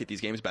and market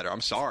these games better.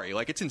 I'm sorry,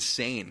 like, it's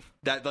insane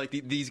that like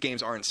these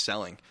games aren't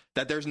selling.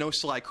 That there's no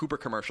Sly Cooper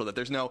commercial. That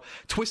there's no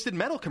Twisted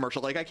Metal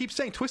commercial. Like I keep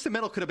saying, Twisted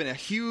Metal could have been a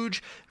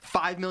huge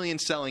 5 million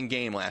selling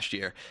game last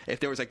year if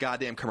there was a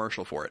goddamn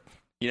commercial for it.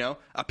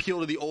 Appeal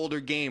to the older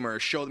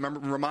gamers,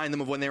 remind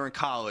them of when they were in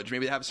college.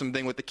 Maybe they have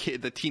something with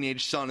the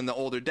teenage son and the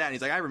older dad. And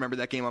he's like, I remember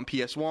that game on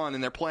PS1,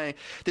 and they're playing.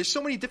 There's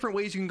so many different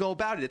ways you can go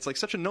about it. It's like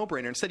such a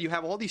no-brainer. Instead, you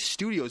have all these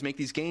studios make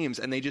these games,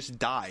 and they just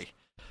die.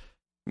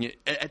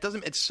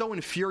 It's so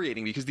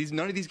infuriating because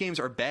none of these games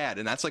are bad,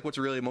 and that's like what's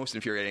really most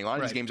infuriating. A lot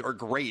of these games are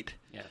great.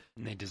 Yeah,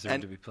 and they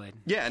deserve to be played.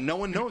 Yeah, and no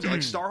one knows it.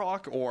 Like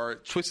Starhawk or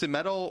Twisted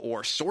Metal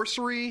or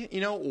Sorcery,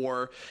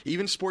 or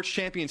even Sports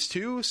Champions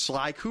 2,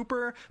 Sly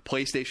Cooper,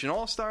 PlayStation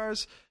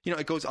All-Stars.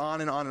 It goes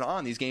on and on and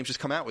on. These games just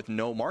come out with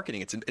no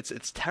marketing.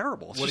 It's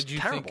terrible. What did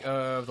you think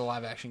of the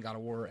live-action God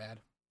of War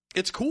ad?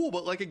 It's cool,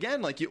 but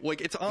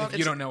it's on. If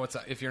you don't know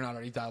if you're not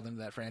already dialed into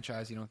that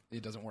franchise,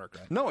 it doesn't work,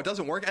 right? No, it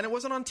doesn't work, and it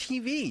wasn't on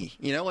TV.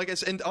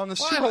 And on the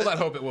Super Bowl, I hold that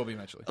hope it will be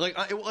eventually.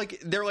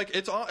 They're like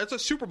it's a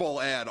Super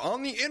Bowl ad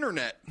on the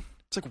internet.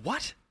 It's like,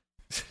 what?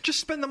 Just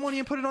spend the money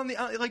and put it on the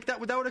that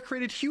would have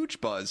created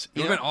huge buzz. It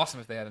would have been awesome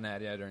if they had an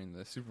ad during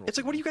the Super Bowl. It's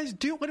like, what do you guys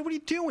do? What are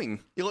you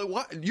doing?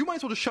 What? You might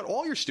as well just shut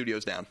all your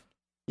studios down.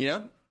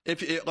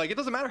 If it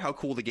doesn't matter how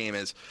cool the game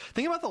is.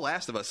 Think about The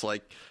Last of Us,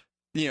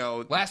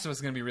 Last of Us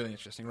is going to be really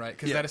interesting, right?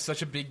 Because that is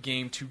such a big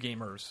game to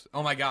gamers.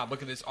 Oh my god,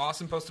 look at this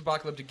awesome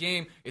post-apocalyptic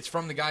game. It's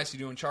from the guys who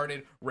do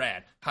Uncharted.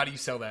 Rad. How do you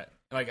sell that?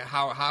 Like,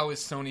 how is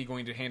Sony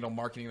going to handle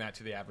marketing that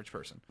to the average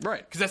person?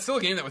 Right. Because that's still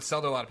a game that would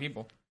sell to a lot of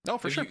people. Oh,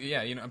 for sure.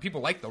 And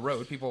people like The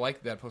Road. People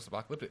like that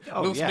post-apocalyptic.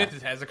 Oh, Will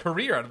Smith has a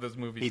career out of those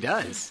movies. He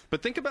does.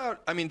 But think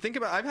about,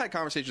 I've had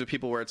conversations with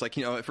people where it's like,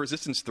 if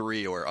Resistance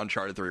 3 or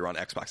Uncharted 3 were on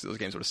Xbox, those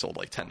games would have sold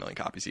like 10 million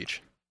copies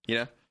each.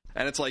 And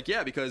it's like,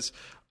 yeah, because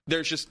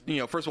there's just,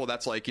 first of all,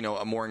 that's like,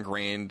 a more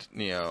ingrained,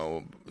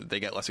 they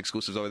get less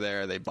exclusives over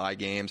there, they buy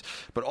games.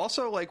 But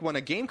also, like, when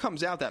a game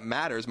comes out that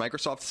matters,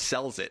 Microsoft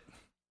sells it.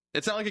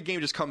 It's not like a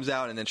game just comes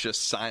out and it's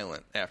just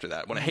silent after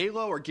that. When a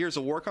Halo or Gears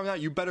of War comes out,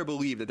 you better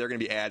believe that there are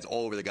going to be ads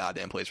all over the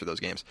goddamn place for those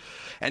games.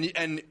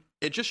 And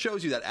it just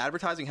shows you that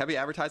heavy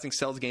advertising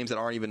sells games that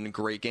aren't even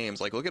great games.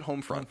 Like, look at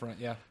Homefront.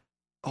 Yeah.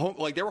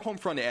 There were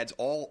Homefront ads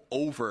all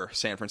over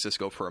San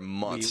Francisco for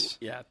months.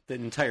 The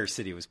entire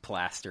city was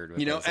plastered with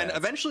And those ads.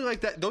 eventually,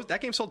 like that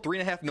game sold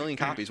 3.5 million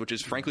copies, which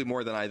is frankly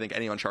more than I think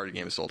any Uncharted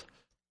game has sold.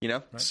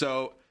 Right.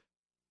 So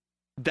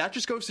that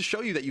just goes to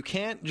show you that you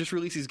can't just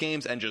release these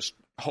games and just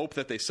hope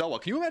that they sell well.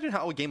 Can you imagine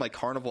how a game like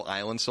Carnival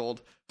Island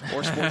sold,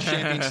 or Sports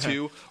Champions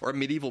 2, or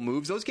Medieval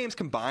Moves? Those games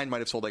combined might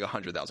have sold like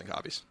 100,000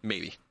 copies,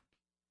 maybe.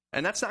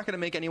 And that's not going to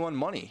make anyone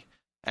money.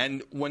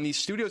 And when these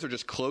studios are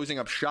just closing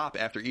up shop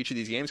after each of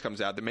these games comes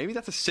out, then maybe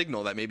that's a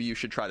signal that maybe you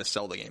should try to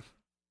sell the game.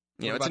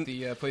 What about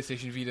the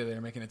PlayStation Vita?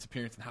 They're making its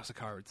appearance in House of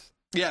Cards.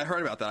 Yeah, I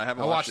heard about that. I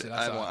haven't watched it.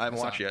 I haven't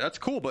watched it yet. That's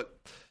cool, but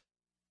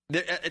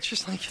it's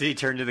just like... Did he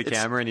turn to the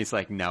camera and he's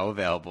like, now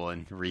available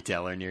in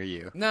retailer near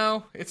you?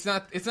 No, it's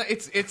not. He's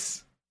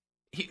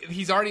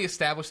already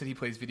established that he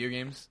plays video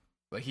games.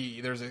 Like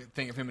there's a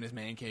thing of him in his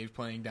man cave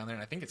playing down there,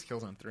 and I think it's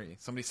Killzone 3.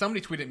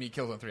 Somebody tweeted me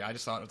Killzone 3. I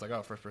just thought it was like,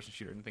 oh, first person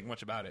shooter. Didn't think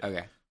much about it.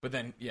 Okay. But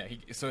then, yeah,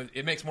 so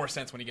it makes more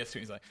sense when he gets to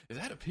it. He's like, is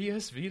that a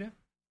PS Vita?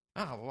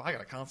 Oh, well, I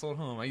got a console at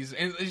home. And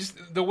it's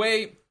just the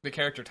way the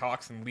character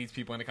talks and leads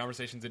people into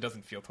conversations, it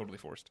doesn't feel totally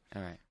forced.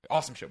 All right.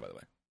 Awesome show, by the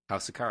way.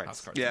 House of Cards. House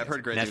of Cards. Yeah, I've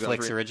heard great things.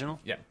 Netflix original?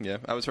 Yeah.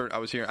 I was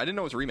hearing. I didn't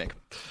know it was a remake.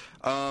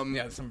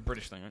 Yeah, it's some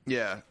British thing, right?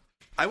 Yeah.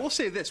 I will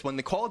say this, when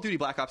the Call of Duty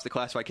Black Ops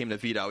Declassified came to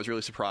Vita, I was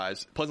really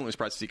pleasantly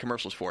surprised to see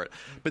commercials for it.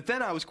 But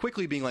then I was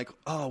quickly being like,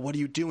 oh, what are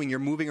you doing? You're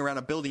moving around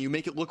a building. You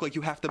make it look like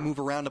you have to move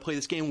around to play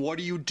this game. What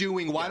are you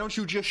doing? Why don't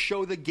you just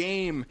show the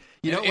game?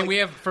 And we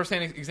have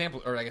first-hand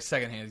examples, or I guess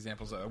second-hand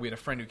examples. We had a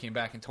friend who came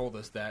back and told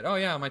us that, oh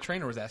yeah, my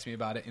trainer was asking me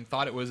about it and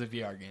thought it was a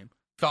VR game.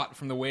 Thought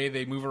from the way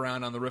they move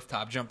around on the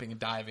rooftop, jumping and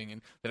diving,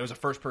 and that it was a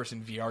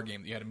first-person VR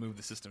game that you had to move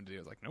the system to do.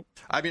 I was like, nope.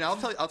 I mean, I'll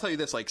tell you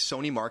this: like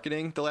Sony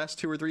marketing the last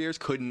 2 or 3 years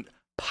couldn't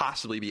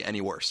possibly be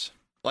any worse.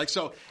 Like,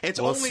 so it's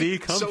we'll only see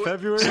come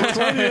February.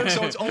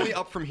 So it's only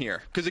up from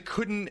here because it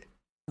couldn't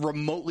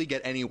remotely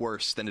get any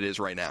worse than it is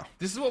right now.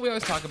 This is what we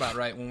always talk about,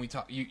 right? When we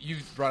talk, you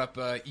brought up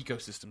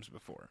ecosystems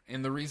before,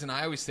 and the reason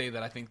I always say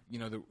that I think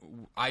the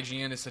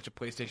IGN is such a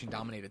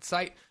PlayStation-dominated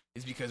site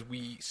is because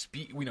we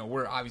speak.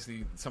 We're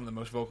obviously some of the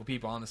most vocal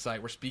people on the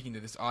site. We're speaking to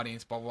this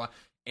audience, blah blah blah,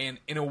 and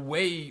in a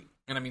way.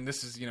 And I mean,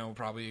 this is,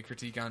 probably a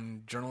critique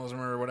on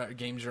journalism or whatever,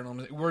 game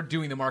journalism. We're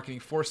doing the marketing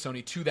for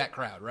Sony to that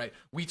crowd, right?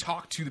 We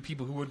talk to the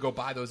people who would go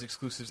buy those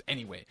exclusives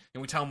anyway,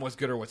 and we tell them what's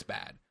good or what's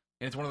bad.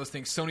 And it's one of those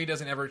things, Sony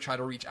doesn't ever try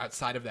to reach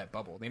outside of that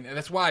bubble. And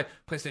that's why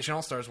PlayStation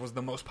All-Stars was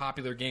the most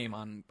popular game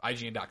on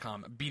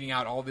IGN.com, beating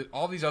out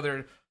all these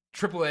other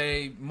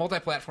AAA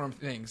multi-platform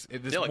things.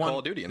 Like Call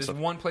of Duty and stuff.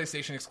 One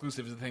PlayStation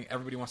exclusive is the thing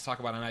everybody wants to talk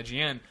about on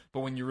IGN, but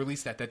when you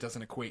release that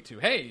doesn't equate to,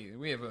 hey,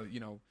 we have a,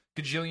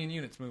 gajillion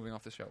units moving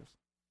off the shelves.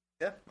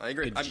 Yeah, I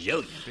agree. I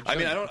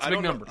mean,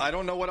 I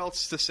don't know what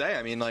else to say.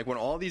 I mean, like when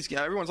all these,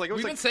 everyone's like,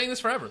 we've been saying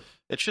this forever.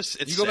 It's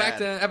you go back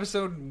to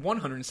episode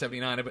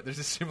 179. I bet there's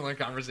a similar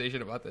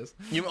conversation about this.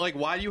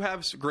 Why do you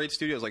have great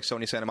studios like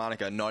Sony Santa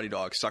Monica, Naughty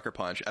Dog, Sucker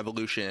Punch,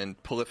 Evolution,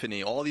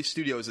 Polyphony, all these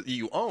studios that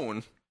you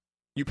own?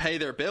 You pay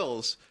their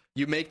bills.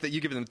 You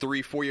give them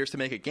 3-4 years to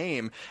make a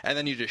game, and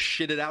then you just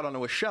shit it out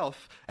onto a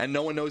shelf, and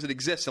no one knows it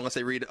exists unless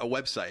they read a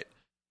website.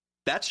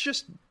 That's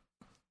just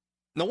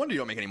no wonder you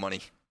don't make any money.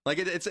 Like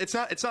it's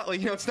not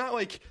like it's not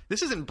like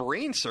this isn't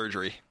brain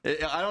surgery.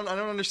 I don't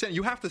understand.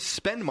 You have to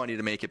spend money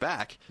to make it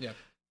back. Yeah,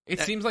 it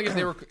seems like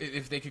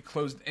if they could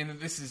close, and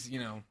this is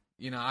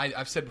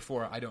I've said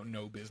before I don't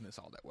know business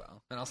all that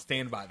well, and I'll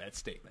stand by that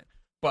statement.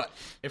 But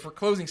if we're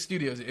closing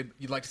studios,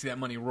 you'd like to see that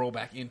money roll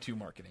back into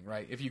marketing,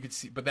 right? If you could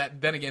see, but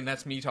then again,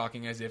 that's me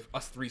talking as if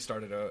us three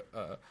started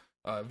a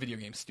video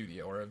game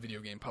studio or a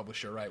video game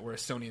publisher, right?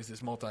 Whereas Sony is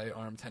this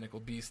multi-armed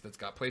tentacled beast that's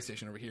got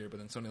PlayStation over here, but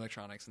then Sony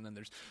Electronics, and then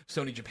there's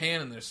Sony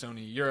Japan, and there's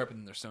Sony Europe, and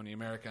then there's Sony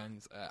America,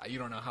 and you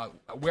don't know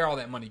where all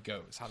that money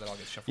goes, how that all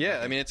gets shuffled.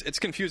 Yeah, I mean, it's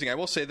confusing. I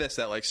will say this,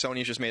 that like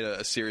Sony's just made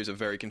a series of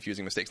very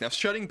confusing mistakes. Now,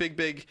 shutting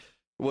Big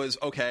was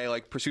okay,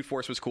 like Pursuit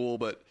Force was cool,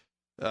 but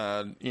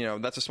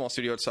that's a small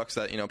studio. It sucks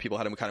that, people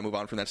had to kind of move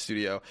on from that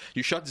studio.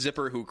 You shut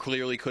Zipper, who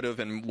clearly could have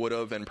and would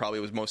have and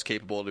probably was most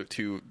capable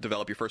to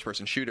develop your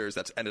first-person shooters.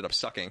 That's ended up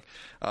sucking.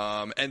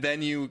 And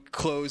then you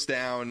close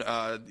down,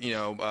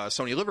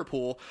 Sony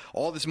Liverpool.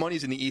 All this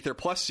money's in the ether.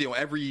 Plus,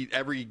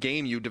 every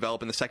game you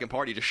develop in the second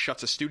party just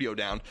shuts a studio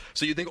down.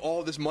 So you think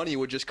all this money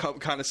would just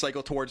kind of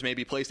cycle towards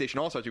maybe PlayStation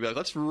All-Stars. You'd be like,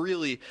 let's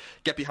really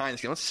get behind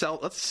this game.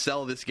 Let's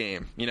sell this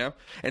game,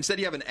 Instead,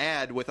 you have an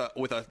ad with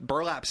a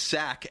burlap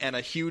sack and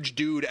a huge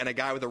dude and a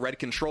guy with a red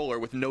controller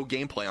with no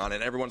gameplay on it,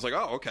 and everyone's like,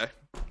 "Oh, okay,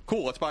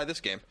 cool, let's buy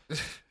this game."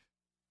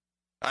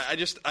 I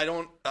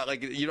don't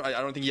think you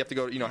have to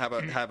go,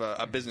 have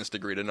a business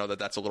degree to know that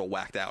that's a little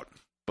whacked out.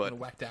 But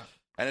whacked out,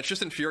 and it's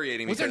just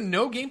infuriating. Was there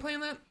no gameplay in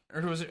that,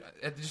 or was it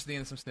at just the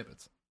end of some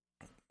snippets?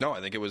 No, I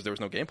think there was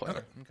no gameplay.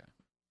 Okay.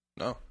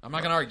 No, I'm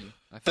not gonna argue.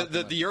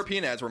 The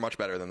European ads were much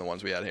better than the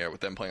ones we had here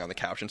with them playing on the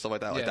couch and stuff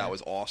like that. That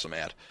was awesome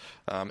ad.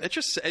 It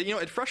just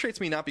it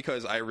frustrates me, not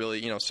because I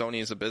really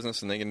Sony is a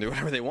business and they can do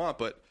whatever they want,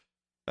 but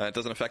it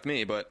doesn't affect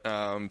me. But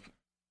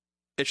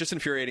it's just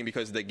infuriating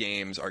because the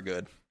games are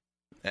good.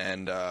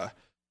 and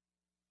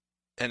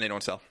they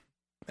don't sell.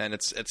 And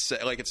it's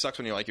like, it sucks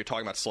when you're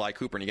talking about Sly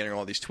Cooper and you're getting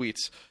all these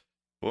tweets.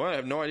 Well, I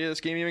have no idea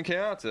this game even came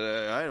out.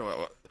 I don't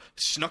know.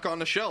 Snuck on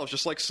the shelves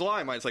just like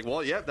Sly might. It's like,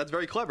 well, yeah, that's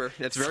very clever.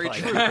 It's very Sly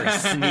true. Cooper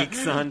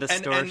sneaks onto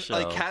store and shelves.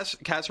 like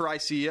Kazurai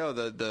CEO,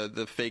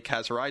 the fake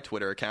Kazurai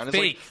Twitter account is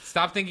Fake.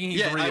 Stop thinking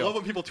he's real. I love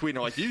when people tweet and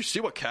are like, "Do you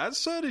see what Kaz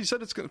said? He said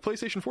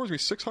PlayStation 4 is going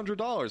to be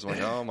 $600." I'm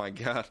like, oh my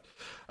god.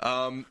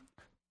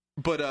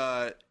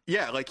 But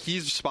like,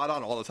 he's spot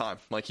on all the time.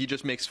 Like, he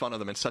just makes fun of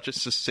them in such a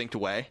succinct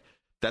way.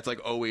 That's like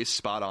always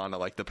spot on to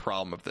like the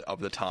problem of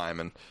the time.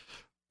 And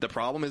the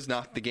problem is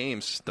not the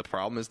games. The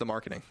problem is the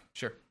marketing.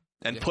 Sure.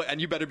 And and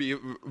you better be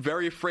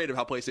very afraid of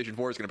how PlayStation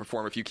 4 is going to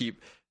perform if you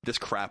keep this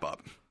crap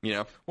up. You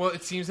know. Well,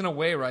 it seems in a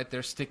way, right?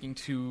 They're sticking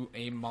to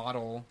a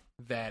model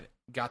that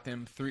got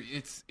them through.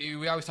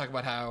 We always talk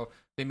about how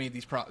they made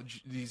these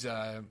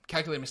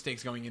calculated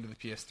mistakes going into the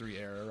PS3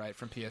 era, right?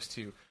 From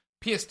PS2.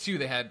 PS2,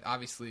 they had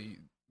obviously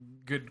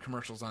good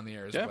commercials on the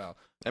air as well.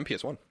 And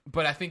PS1.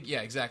 But I think,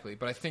 exactly.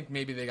 But I think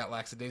maybe they got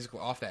lackadaisical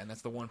off that, and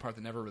that's the one part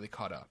that never really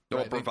caught up. Right?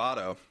 Well,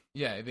 bravado.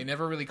 They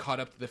never really caught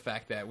up to the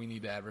fact that we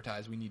need to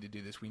advertise, we need to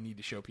do this, we need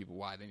to show people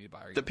why they need to buy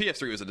our game. The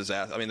PS3 was a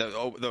disaster. I mean,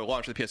 the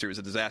launch of the PS3 was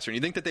a disaster. And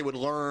you think that they would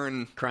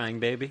learn... Crying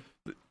baby?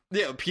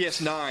 Yeah,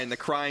 PS9, the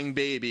crying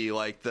baby,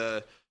 like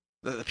the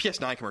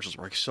PS9 commercials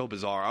were so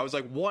bizarre. I was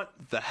like, what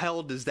the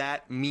hell does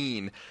that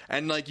mean?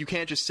 And like, you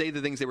can't just say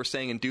the things they were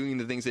saying and doing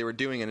the things they were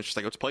doing, and it's just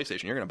like, it's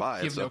PlayStation, you're going to buy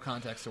it. Give no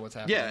context to what's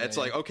happening. Yeah, it's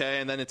like, okay,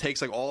 and then it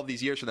takes like all of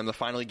these years for them to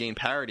finally gain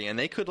parity, and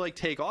they could like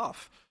take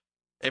off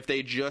if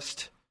they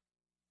just,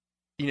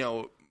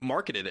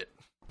 marketed it.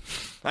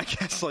 I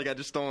guess, like, I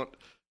just don't...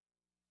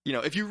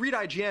 if you read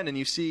IGN and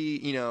you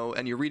see,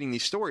 and you're reading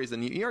these stories,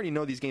 then you already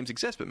know these games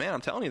exist. But man,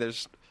 I'm telling you,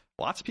 there's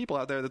lots of people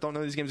out there that don't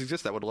know these games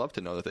exist that would love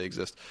to know that they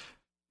exist.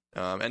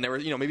 And there were,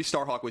 maybe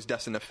Starhawk was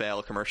destined to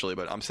fail commercially,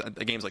 but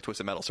games like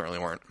Twisted Metal certainly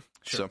weren't.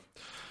 Sure. So,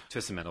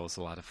 Twisted Metal was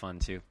a lot of fun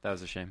too. That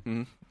was a shame.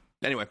 Mm-hmm.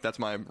 Anyway, that's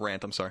my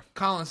rant. I'm sorry.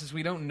 Colin says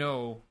we don't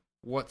know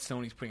what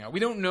Sony's putting out. We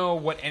don't know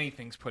what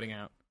anything's putting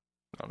out.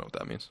 I don't know what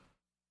that means.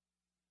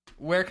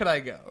 Where could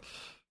I go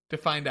to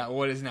find out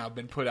what has now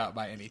been put out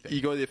by anything?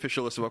 You go to the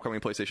official list of upcoming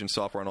PlayStation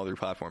software on all their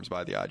platforms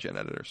by the IGN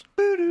editors.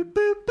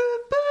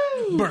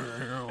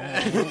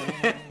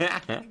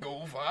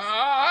 Go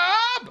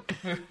Bob!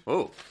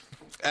 Whoa.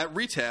 At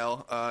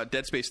retail,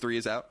 Dead Space 3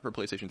 is out for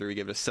PlayStation 3. We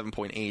gave it a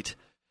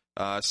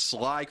 7.8.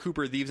 Sly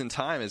Cooper Thieves in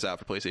Time is out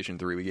for PlayStation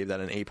 3. We gave that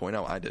an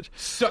 8.0. I did.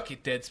 Suck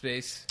it, Dead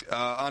Space.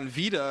 On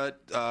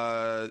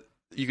Vita,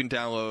 you can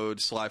download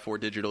Sly 4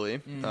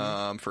 digitally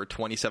for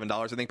 $27,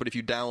 I think. But if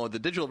you download the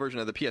digital version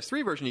of the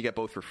PS3 version, you get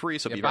both for free.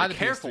 So be very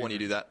careful when you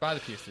do that. Buy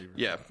the PS3 version.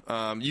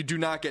 Yeah. You do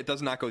not get,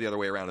 does not go the other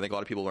way around. I think a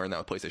lot of people learn that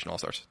with PlayStation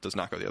All-Stars. Does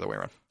not go the other way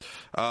around.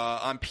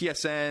 On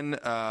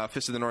PSN,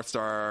 Fist of the North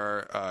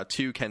Star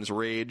 2, Ken's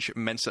Rage,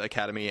 Mensa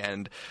Academy,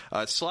 and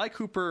Sly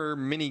Cooper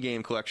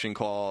minigame collection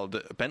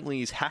called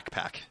Bentley's Hack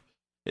Pack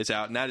is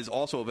out, and that is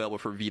also available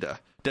for Vita.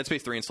 Dead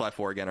Space 3 and Sly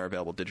 4, again, are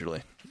available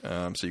digitally,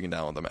 so you can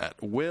download them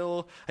at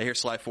will. I hear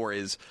Sly 4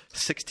 is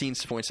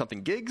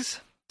 16-point-something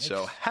gigs,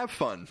 so have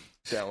fun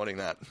downloading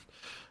that.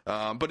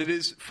 But it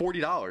is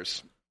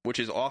 $40, which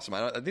is awesome.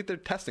 I think they're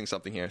testing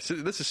something here. So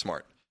this is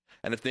smart.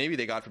 And if maybe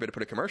they, God forbid,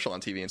 put a commercial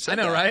on TV and said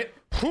I know, that, right?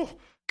 Whew,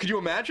 could you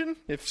imagine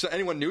if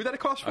anyone knew that it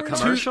cost $40? A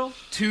commercial?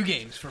 Two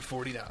games for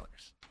 $40.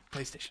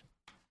 PlayStation.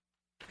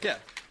 Yeah.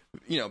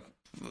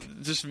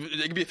 Just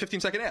it could be a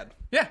 15-second ad.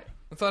 Yeah,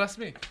 that's all it has to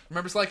be.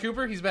 Remember Sly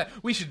Cooper? He's bad.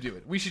 We should do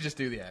it. We should just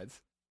do the ads.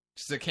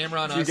 Just a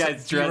camera on us. You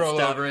guys B-roll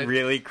dressed up over it.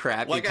 really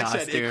crappy Like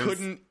costumes. I said, it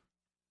couldn't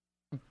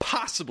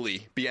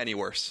possibly be any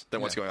worse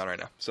than what's going on right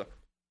now. So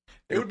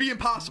it would be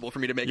impossible for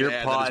me to make an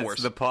ad that is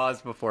worse. The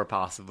pause before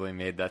possibly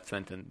made that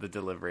sentence, the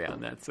delivery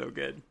on that so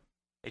good.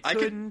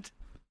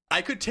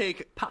 I could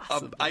take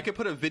possibly. I could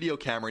put a video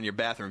camera in your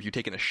bathroom if you're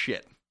taking a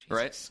shit,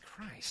 right? Jesus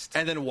Christ.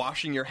 And then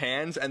washing your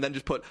hands, and then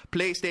just put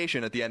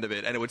PlayStation at the end of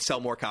it, and it would sell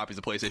more copies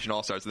of PlayStation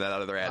All-Stars than that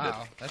other ad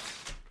Wow, did.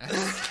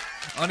 that's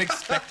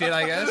unexpected,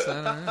 I guess.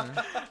 I don't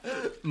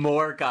know.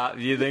 More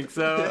you think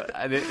so?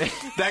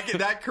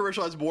 That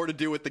commercial has more to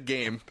do with the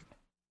game.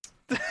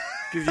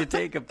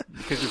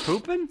 Because you're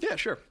pooping? Yeah,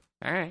 sure.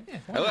 All right.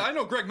 I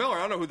know Greg Miller.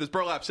 I don't know who this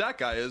burlap sack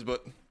guy is,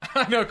 but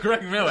I know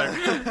Greg Miller.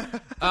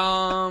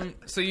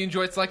 So you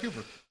enjoyed Sly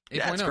Cooper? 8.0.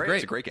 yeah, it's great.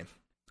 It's a great game.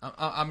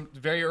 I'm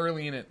very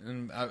early in it,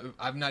 and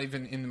I'm not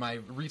even in my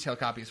retail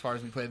copy as far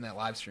as we played in that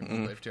live stream.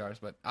 We played for 2 hours,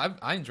 but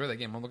I enjoy that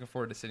game. I'm looking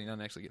forward to sitting down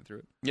and actually getting through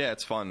it. Yeah,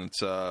 it's fun.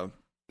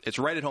 It's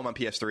right at home on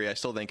PS3. I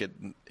still think it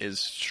is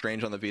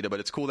strange on the Vita, but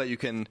it's cool that you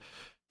can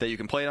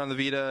play it on the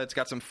Vita. It's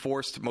got some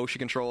forced motion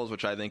controls,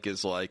 which I think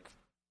is like,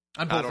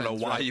 I don't know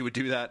why you would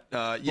do that.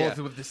 Yeah, both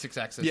with the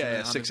 6-axis.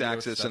 Yeah,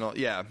 6-axis and all.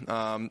 Yeah,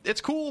 it's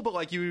cool, but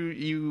like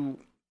you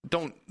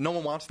no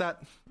one wants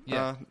that.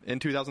 Yeah. In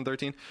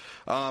 2013.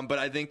 But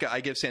I think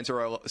I give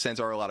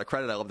Sansora a lot of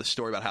credit. I love the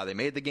story about how they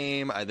made the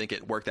game. I think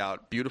it worked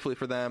out beautifully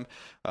for them.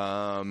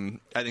 I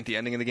think the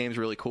ending of the game is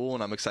really cool,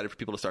 and I'm excited for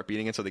people to start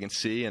beating it so they can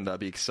see and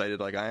be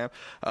excited like I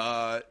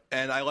am.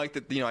 And I like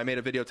that, I made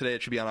a video today.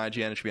 It should be on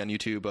IGN. It should be on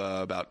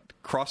YouTube about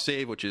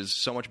cross-save, which is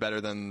so much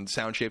better than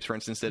Sound Shapes, for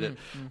instance, did it.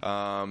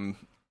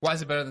 Why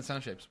is it better than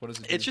Sound Shapes? What does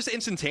it do? It's just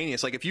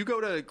instantaneous. Like, if you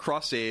go to the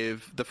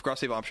cross-save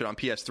option on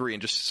PS3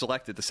 and just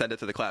select it to send it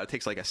to the cloud, it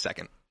takes like a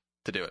second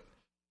to do it.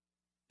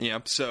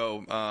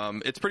 So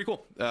it's pretty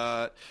cool.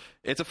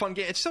 It's a fun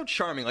game. It's so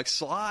charming. Like,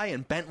 Sly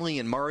and Bentley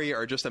and Murray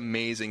are just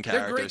amazing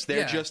characters.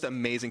 They're just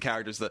amazing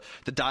characters.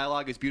 The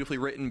dialogue is beautifully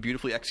written,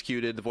 beautifully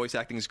executed. The voice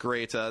acting is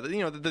great.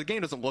 The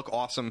game doesn't look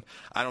awesome,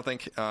 I don't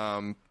think.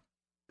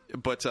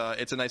 But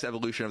it's a nice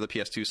evolution of the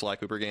PS2 Sly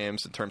Cooper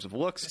games in terms of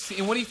looks. See,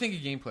 and what do you think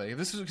of gameplay?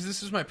 This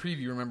is my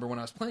preview. Remember when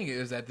I was playing it?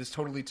 Is that this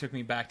totally took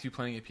me back to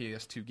playing a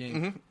PS2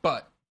 game,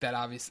 but that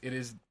obviously it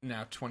is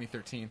now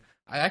 2013.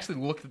 I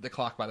actually looked at the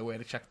clock, by the way,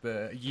 to check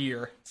the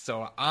year,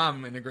 so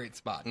I'm in a great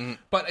spot.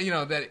 But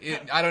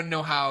I don't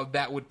know how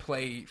that would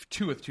play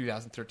to a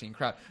 2013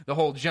 crowd. The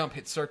whole jump,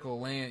 hit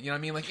circle, land. You know what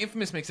I mean? Like,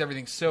 Infamous makes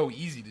everything so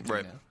easy to do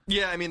now.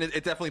 Yeah, I mean, it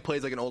definitely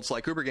plays like an old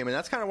Sly Cooper game, and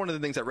that's kind of one of the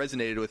things that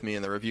resonated with me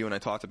in the review when I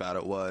talked about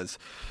it was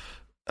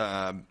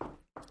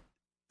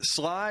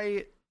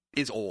Sly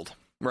is old,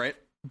 right?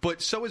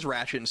 But so is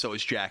Ratchet and so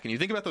is Jak. And you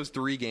think about those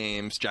three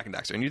games, Jak and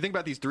Daxter, and you think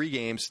about these three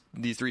games,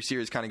 these three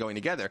series kind of going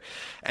together.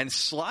 And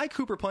Sly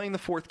Cooper playing the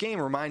fourth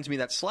game reminds me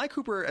that Sly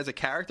Cooper as a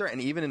character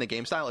and even in the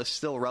game style is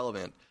still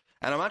relevant.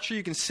 And I'm not sure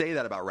you can say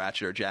that about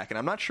Ratchet or Jak. And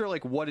I'm not sure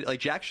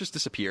Jak's just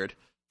disappeared.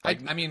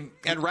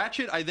 And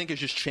Ratchet, I think, has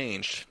just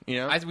changed. We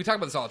talk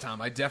about this all the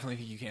time. I definitely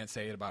think you can't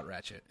say it about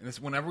Ratchet. And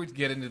whenever we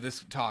get into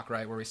this talk,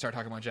 right, where we start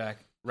talking about Jak,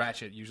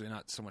 Ratchet, usually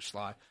not so much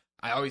Sly,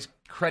 I always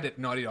credit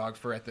Naughty Dog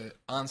for, at the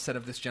onset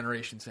of this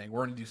generation, saying,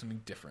 we're going to do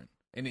something different.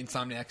 And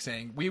Insomniac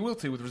saying, we will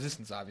too with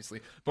Resistance,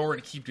 obviously, but we're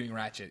going to keep doing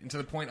Ratchet. And to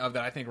the point of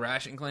that, I think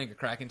Ratchet and Clank, A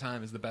Crack in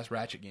Time, is the best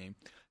Ratchet game.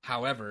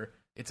 However,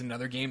 it's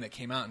another game that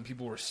came out, and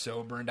people were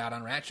so burned out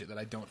on Ratchet that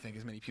I don't think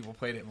as many people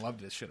played it and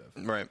loved it as should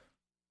have. Right.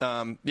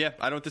 Yeah,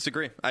 I don't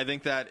disagree. I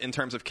think that in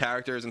terms of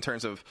characters, in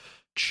terms of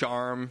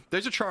charm,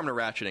 there's a charm to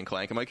Ratchet and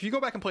Clank. I'm like, if you go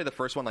back and play the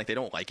first one, like, they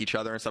don't like each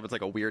other and stuff. It's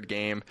like a weird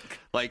game.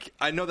 Like,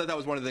 I know that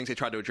was one of the things they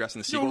tried to address in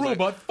the sequels. No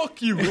robot, fuck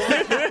you.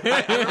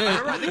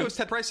 I think it was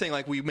Ted Price saying,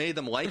 like, we made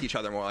them like each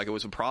other more. Like, it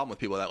was a problem with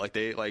people that,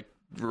 like,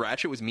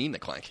 Ratchet was mean to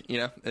Clank,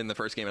 in the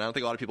first game. And I don't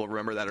think a lot of people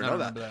remember that or know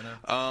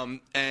that.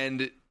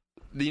 And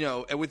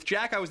with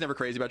Jak, I was never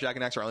crazy about Jak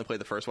and Daxter. I only played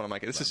the first one. I'm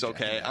like, this is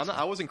okay.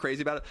 I wasn't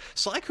crazy about it.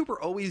 Sly Cooper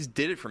always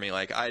did it for me.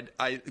 Like,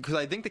 because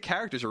I think the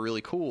characters are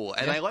really cool,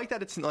 and I like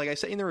that it's, like I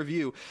say in the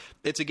review,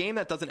 it's a game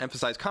that doesn't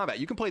emphasize combat.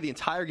 You can play the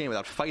entire game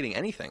without fighting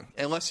anything,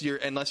 unless you're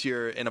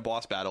in a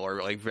boss battle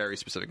or like very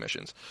specific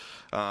missions.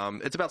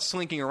 It's about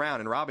slinking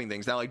around and robbing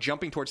things. Now, like,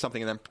 jumping towards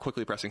something and then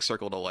quickly pressing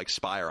circle to like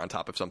spire on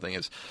top of something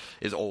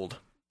is old.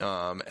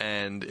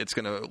 And it's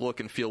going to look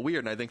and feel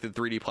weird. And I think the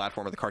 3D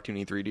platformer, the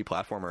cartoony 3D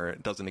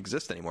platformer, doesn't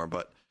exist anymore.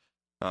 But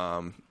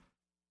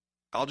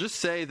I'll just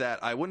say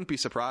that I wouldn't be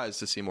surprised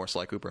to see more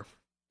Sly Cooper.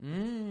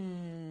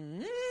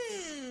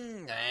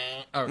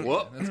 Oh,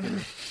 what? That's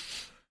good.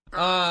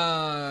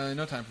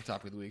 No time for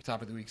Topic of the Week.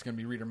 Topic of the Week is going to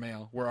be reader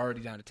mail. We're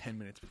already down to 10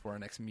 minutes before our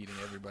next meeting,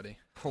 everybody.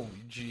 Holy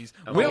jeez.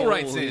 Will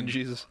writes in.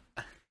 Jesus.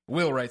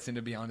 Will writes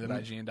into Beyond at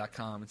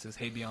IGN.com and says,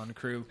 hey, Beyond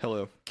crew.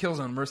 Hello.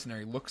 Killzone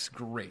Mercenary looks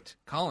great.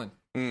 Colin,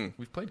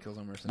 we've played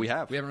Killzone Mercenary. We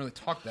have. We haven't really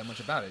talked that much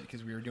about it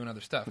because we were doing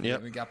other stuff.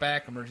 Yep. We got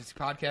back, emergency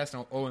podcast,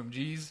 and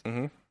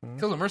OMGs.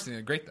 Killzone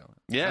Mercenary is great, though.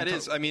 Yeah, it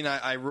is. I mean,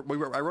 I wrote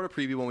a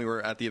preview when we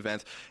were at the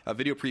event, a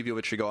video preview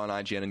which should go on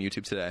IGN and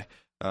YouTube today.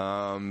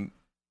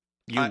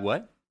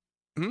 What?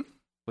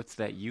 What's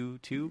that,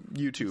 YouTube?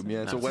 YouTube,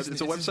 yeah. It's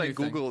a website.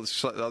 Google,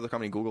 the other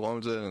company, Google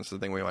owns it, and it's the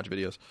thing where you watch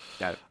videos.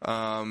 Got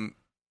it.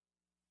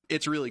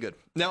 It's really good.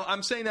 Now,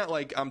 I'm saying that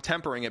like I'm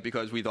tempering it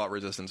because we thought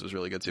Resistance was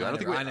really good too.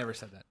 I never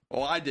said that.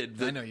 Well, I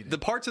did. I know you did. The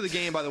parts of the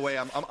game, by the way,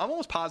 I'm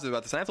almost positive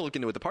about this. I have to look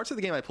into it. The parts of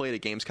the game I played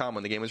at Gamescom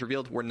when the game was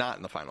revealed were not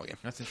in the final game.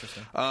 That's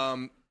interesting.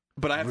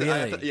 But I have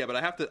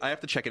to, I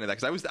have to check into that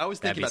because I was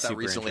thinking about that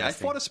recently. I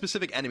fought a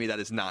specific enemy that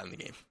is not in the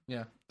game.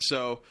 Yeah.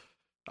 So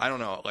I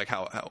don't know, like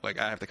how like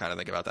I have to kind of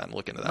think about that and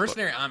look into that.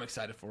 Mercenary, I'm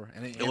excited for,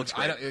 and it looks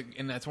great.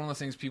 And that's one of those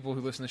things. People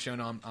who listen to the show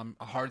know I'm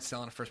a hard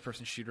sell on a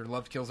first-person shooter.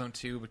 Loved Killzone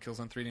 2, but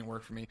Killzone 3 didn't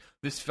work for me.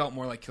 This felt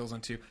more like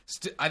Killzone 2.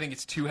 I think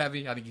it's too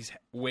heavy. I think he's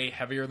way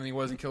heavier than he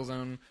was in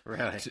Killzone.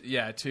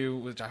 Really? 2,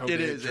 which I hope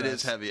it is. It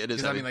is heavy. It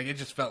is. Heavy. I mean, like, it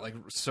just felt like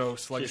so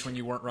sluggish when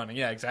you weren't running.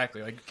 Yeah,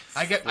 exactly. Like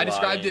I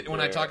described it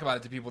when I talk about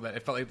it to people that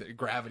it felt like the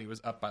gravity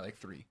was up by like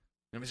 3.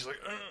 And it was just like,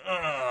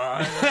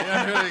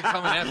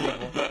 coming at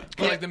people.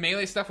 But like the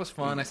melee stuff was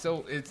fun.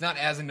 It's not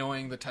as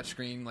annoying, the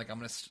touchscreen. Like I'm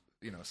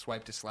gonna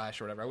swipe to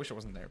slash or whatever. I wish it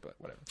wasn't there, but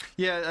whatever.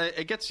 Yeah,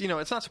 it gets,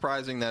 it's not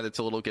surprising that it's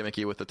a little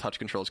gimmicky with the touch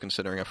controls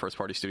considering a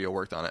first-party studio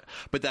worked on it.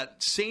 But that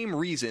same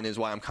reason is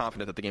why I'm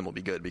confident that the game will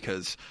be good,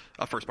 because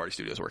a first-party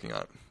studio is working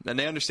on it. And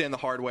they understand the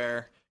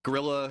hardware.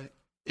 Guerrilla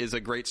is a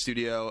great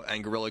studio,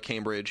 and Gorilla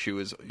Cambridge, who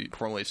is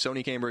formerly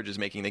Sony Cambridge, is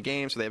making the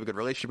game, so they have a good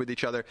relationship with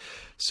each other.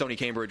 Sony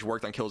Cambridge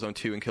worked on Killzone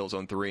 2 and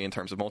Killzone 3 in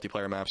terms of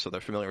multiplayer maps, so they're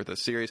familiar with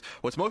this series.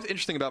 What's most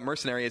interesting about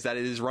Mercenary is that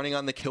it is running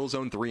on the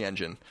Killzone 3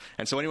 engine.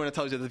 And so anyone that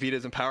tells you that the Vita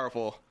isn't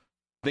powerful,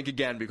 think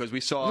again, because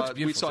we saw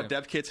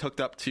dev kits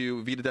hooked up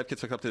to Vita dev kits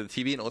hooked up to the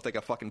TV, and it looked like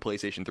a fucking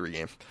PlayStation 3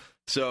 game.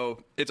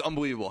 So it's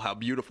unbelievable how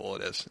beautiful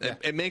it is. Yeah.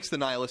 It makes the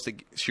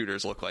nihilistic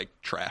shooters look like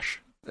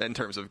trash in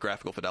terms of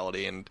graphical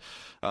fidelity, and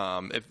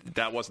if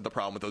that wasn't the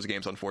problem with those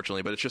games,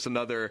 unfortunately. But it's just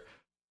another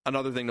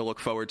thing to look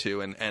forward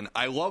to, and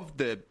I love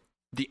the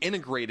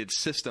integrated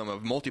system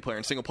of multiplayer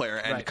and single player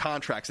and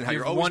contracts, and how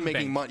you're always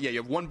making money. Yeah, you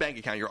have one bank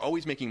account. You're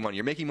always making money.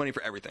 You're making money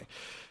for everything.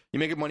 You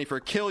make money for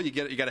a kill. You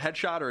get a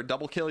headshot or a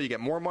double kill. You get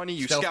more money.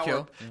 You stealth scour.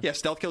 Kill. Yeah,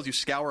 stealth kills. You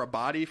scour a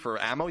body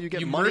for ammo. You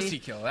get money. Mercy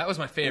kill. That was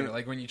my favorite.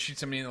 Like when you shoot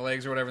somebody in the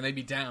legs or whatever, and they'd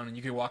be down, and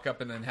you could walk up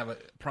and then have a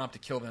prompt to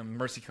kill them.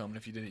 Mercy kill them. And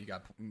if you did it, you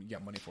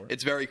got money for it.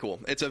 It's very cool.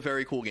 It's a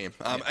very cool game.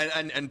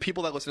 And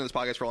people that listen to this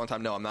podcast for a long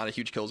time know I'm not a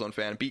huge Killzone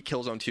fan. Beat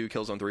Killzone 2,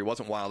 Killzone 3.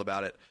 Wasn't wild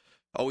about it.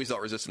 Always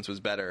thought Resistance was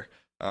better.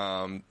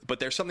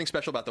 But there's something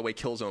special about the way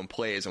Killzone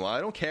plays, and while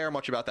I don't care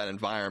much about that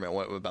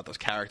environment, about those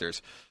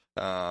characters,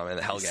 and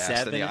the Hellgas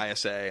and the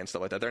ISA and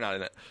stuff like that, they're not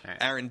in it. Right.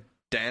 Aaron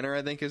Danner,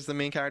 I think, is the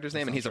main character's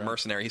name, and he's a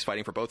mercenary. He's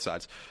fighting for both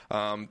sides.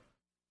 And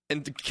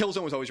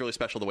Killzone was always really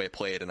special the way it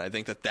played, and I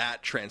think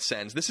that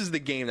transcends. This is the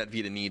game that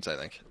Vita needs, I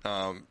think.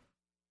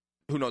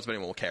 Who knows if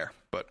anyone will care,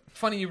 but...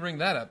 Funny you bring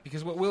that up,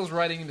 because what Will's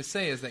writing in to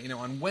say is that,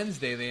 on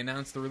Wednesday they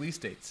announced the release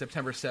date,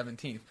 September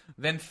 17th.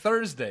 Then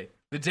Thursday,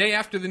 the day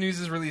after the news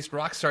is released,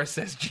 Rockstar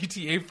says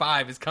GTA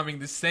 5 is coming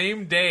the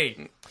same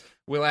day.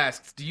 Will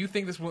asks, do you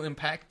think this will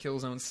impact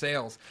Killzone's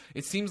sales?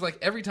 It seems like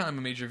every time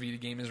a major Vita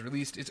game is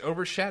released, it's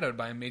overshadowed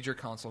by a major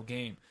console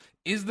game.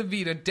 Is the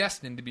Vita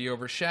destined to be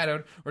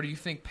overshadowed, or do you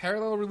think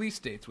parallel release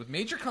dates with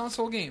major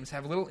console games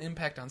have little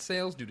impact on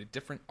sales due to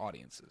different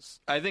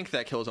audiences? I think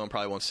that Killzone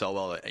probably won't sell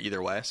well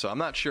either way, so I'm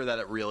not sure that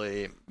it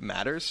really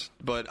matters,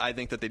 but I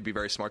think that they'd be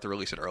very smart to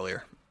release it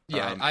earlier.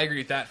 Yeah, I agree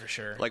with that for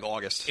sure. Like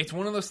August. It's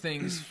one of those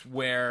things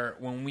where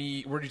when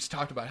we're just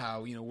talked about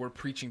how, we're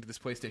preaching to this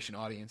PlayStation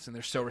audience and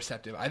they're so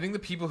receptive. I think the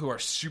people who are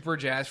super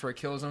jazzed for a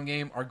Killzone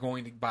game are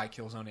going to buy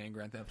Killzone and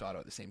Grand Theft Auto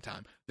at the same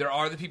time. There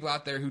are the people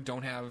out there who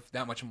don't have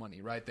that much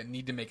money, right, that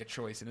need to make a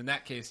choice. And in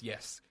that case,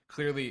 yes,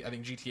 clearly I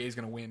think GTA is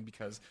going to win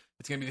because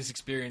it's going to be this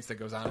experience that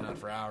goes on and on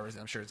for hours.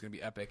 And I'm sure it's going to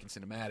be epic and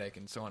cinematic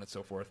and so on and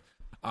so forth.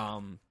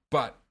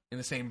 But in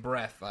the same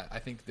breath, I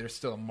think there's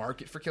still a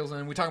market for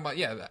Killzone. We talk about,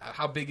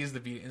 how big is the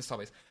Vita install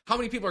base? How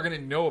many people are going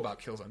to know about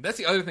Killzone? That's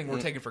the other thing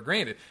we're taking for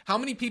granted. How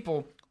many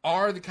people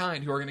are the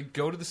kind who are going to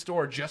go to the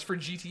store just for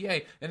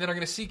GTA and then are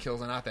going to see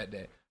Killzone out that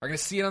day? Are going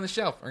to see it on the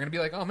shelf? Are going to be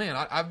like, oh man,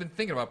 I've been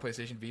thinking about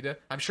PlayStation Vita.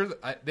 I'm sure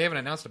that they haven't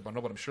announced a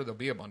bundle, but I'm sure there'll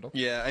be a bundle.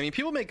 Yeah, I mean,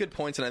 people make good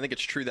points, and I think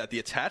it's true that the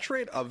attach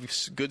rate of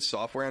good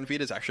software on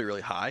Vita is actually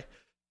really high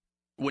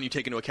when you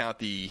take into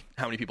account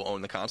how many people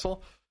own the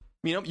console.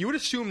 You would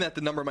assume that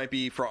the number might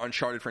be for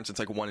Uncharted, for instance,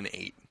 like 1 in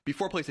 8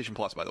 before PlayStation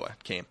Plus, by the way,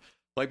 came.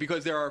 Like,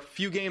 because there are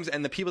few games,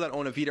 and the people that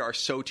own a Vita are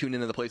so tuned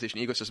into the PlayStation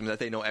ecosystem that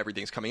they know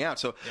everything's coming out.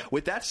 So,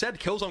 with that said,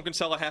 Killzone can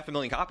sell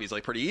 500,000 copies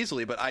like pretty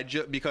easily. But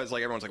because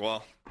like everyone's like,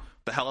 well,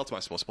 the hell else am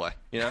I supposed to play?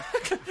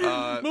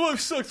 My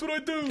life sucks. What do I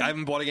do? I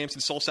haven't bought a game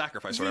since Soul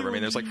Sacrifice or whatever. I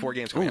mean, there's like 4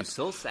 games coming out.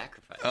 Soul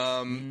Sacrifice.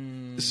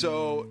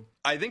 So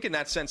I think in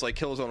that sense, like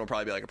Killzone will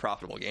probably be like a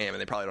profitable game,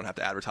 and they probably don't have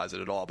to advertise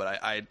it at all.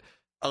 But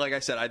like I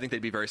said, I think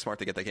they'd be very smart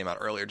to get that game out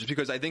earlier. Just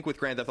because I think with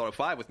Grand Theft Auto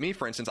 5, with me,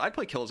 for instance, I'd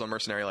play Killzone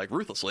Mercenary like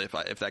ruthlessly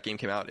if that game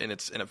came out in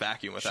a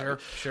vacuum with that.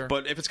 Sure.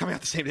 But if it's coming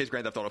out the same day as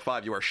Grand Theft Auto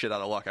 5, you are shit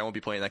out of luck. I won't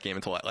be playing that game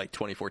until like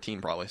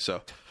 2014 probably.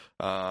 So,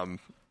 and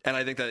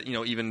I think that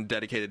even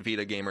dedicated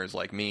Vita gamers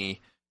like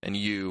me and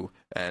you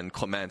and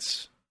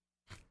Clements.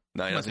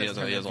 No, he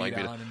doesn't like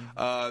Vita.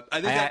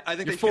 I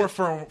think you're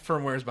 4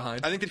 firmwares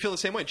behind. I think they feel the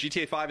same way.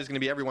 GTA 5 is going to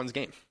be everyone's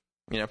game.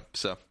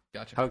 So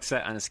gotcha. How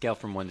excited on a scale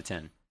from 1 to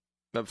 10?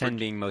 10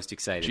 being most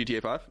excited.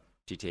 GTA 5?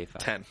 GTA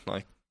 5. 10,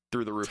 like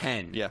through the roof.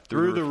 10. Yeah,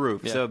 through the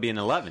roof. Yeah. So it'd be an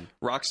 11.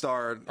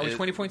 Rockstar. Are we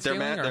 20 points scaling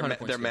or 100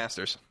 points? They're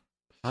masters.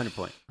 100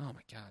 point. Oh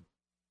my god.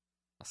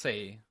 I'll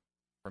say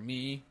for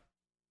me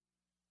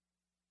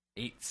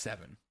 8.7.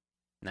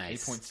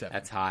 Nice. 8.7.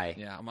 That's high.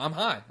 Yeah, I'm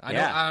high.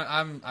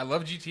 I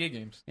love GTA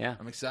games. Yeah.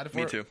 I'm excited for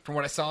Me it. too. From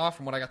what I saw,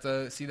 from what I got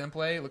to see them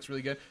play, it looks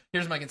really good.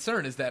 Here's my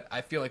concern is that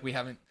I feel like we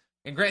haven't.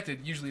 And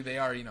granted, usually they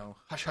are,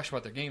 hush hush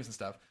about their games and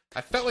stuff.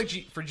 I felt like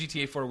for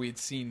GTA 4 we had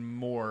seen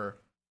more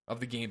of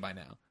the game by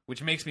now,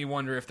 which makes me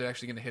wonder if they're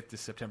actually going to hit the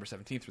September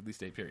 17th release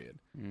date period.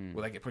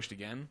 Will that get pushed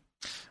again?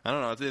 I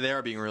don't know. They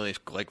are being really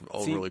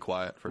really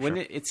quiet for sure.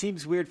 It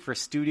seems weird for a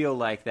studio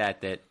like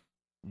that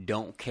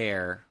don't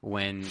care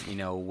when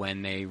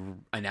they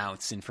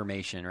announce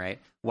information, right?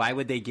 Why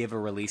would they give a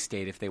release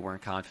date if they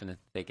weren't confident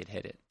that they could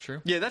hit it? True.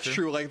 Yeah, that's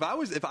true. Like if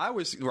I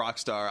was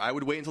Rockstar, I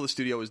would wait until the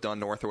studio was done,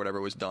 North or whatever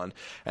was done,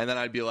 and then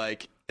I'd be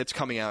like, it's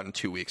coming out in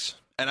 2 weeks.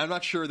 And I'm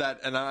not sure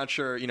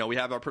we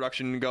have our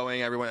production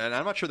going, everyone, and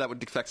I'm not sure that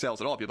would affect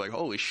sales at all. People are like,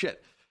 holy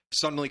shit.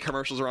 suddenly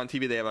commercials are on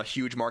TV. They have a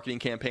huge marketing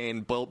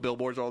campaign,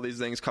 billboards, all these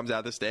things comes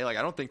out this day. Like,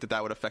 I don't think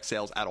that would affect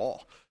sales at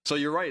all. So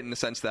you're right in the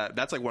sense that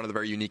that's like one of the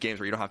very unique games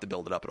where you don't have to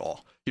build it up at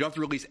all. You don't have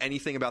to release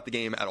anything about the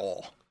game at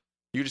all.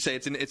 You just say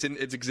it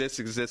exists,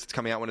 it's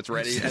coming out when it's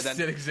ready, It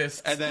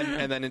exists. and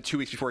then in 2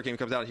 weeks before the game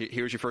comes out,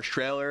 here's your first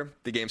trailer.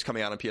 The game's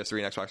coming out on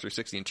PS3 and Xbox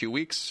 360 in 2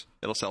 weeks.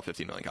 It'll sell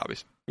 15 million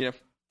copies.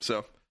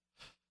 So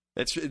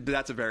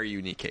that's a very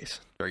unique case.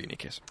 Very unique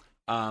case.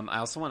 I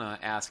also want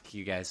to ask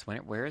you guys,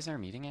 where is our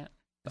meeting at?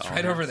 It's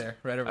right over there.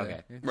 Right over Okay.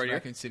 there. It's Right here?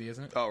 Raccoon City,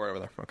 isn't it? Oh, right over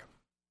there. Okay.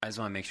 I just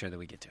want to make sure that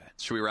we get to it.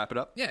 Should we wrap it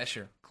up? Yeah,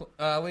 sure.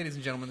 Ladies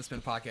and gentlemen, this has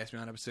been Podcast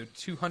Beyond, episode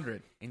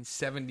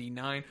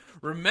 279.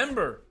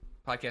 Remember,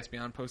 Podcast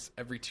Beyond posts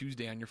every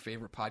Tuesday on your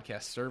favorite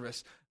podcast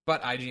service,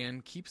 but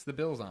IGN keeps the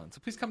bills on.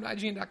 So please come to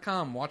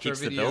IGN.com, watch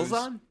Keeps our videos. the bills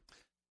on?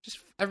 Just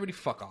everybody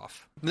fuck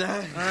off. All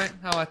right?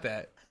 How about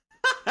that?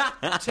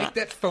 Take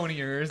that phone of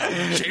yours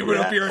and shave it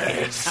up your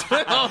ass.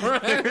 All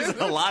right? There's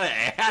a lot of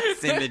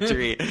ass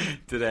imagery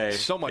today.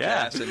 So much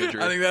Yeah. ass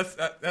imagery. I think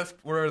that's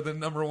we're the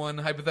number one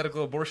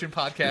hypothetical abortion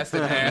podcast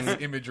and ass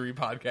imagery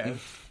podcast.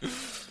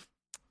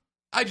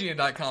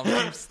 IGN.com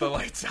keeps the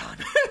lights on.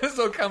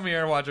 So come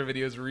here, watch our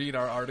videos, read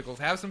our articles,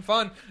 have some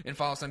fun, and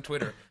follow us on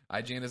Twitter.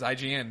 IGN is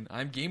IGN.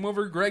 I'm Game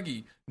Over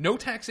Greggy. No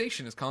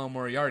taxation is Colin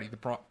Moriarty, the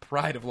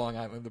pride of Long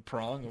Island, the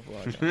prong of Long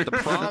Island. The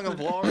prong of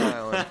Long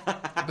Island.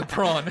 The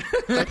prawn.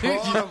 The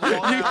prong of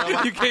Long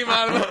Island. You came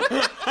out of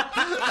it.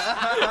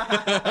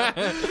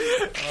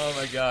 Oh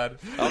my god.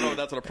 I don't know if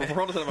that's what a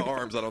prawn doesn't have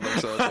arms. I don't think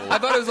so. I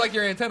thought it was like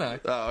your antenna.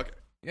 Oh, okay.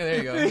 Yeah, there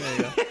you go. There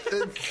you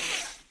go.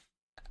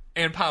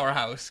 And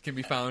Powerhouse can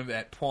be found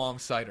at Plum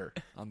Cider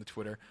on the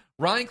Twitter.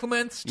 Ryan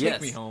Clements, take Yes.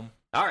 me home.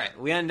 All right,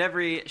 we end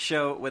every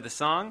show with a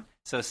song,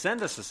 so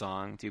send us a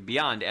song to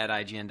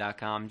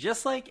beyond@ign.com,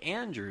 just like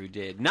Andrew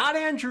did. Not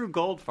Andrew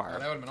Goldfarb, Oh,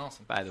 that would have been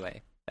awesome. by the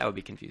way. That would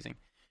be confusing.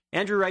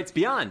 Andrew writes,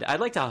 Beyond, I'd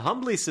like to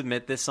humbly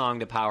submit this song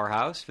to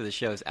Powerhouse for the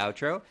show's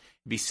outro. It'd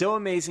be so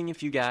amazing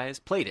if you guys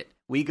played it.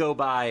 We go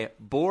by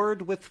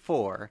Bored with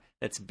 4.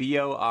 That's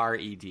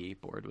B-O-R-E-D,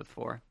 Bored with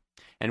 4.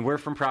 And we're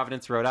from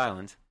Providence, Rhode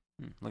Island.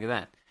 Look at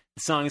that.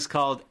 The song is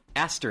called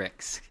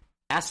Asterisk.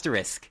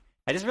 Asterisk.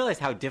 I just realized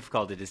how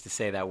difficult it is to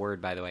say that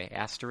word, by the way.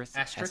 Asterisk.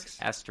 Asterisk?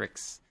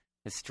 Asterisk.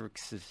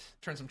 Asterisk.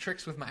 Turn some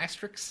tricks with my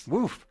asterisks.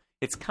 Woof.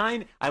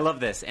 I love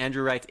this.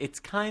 Andrew writes, it's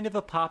kind of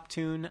a pop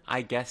tune,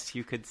 I guess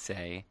you could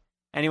say.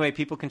 Anyway,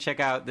 people can check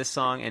out this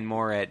song and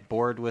more at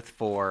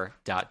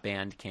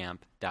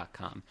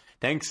boredwith4.bandcamp.com.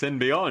 Thanks and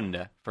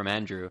beyond from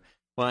Andrew.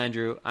 Well,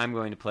 Andrew, I'm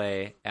going to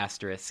play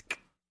Asterisk.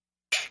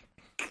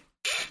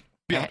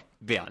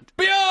 Beyond.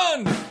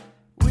 Beyond!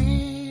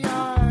 We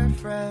are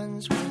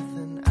friends with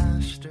an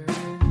asterisk,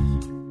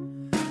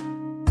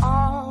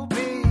 all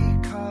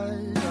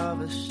because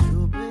of a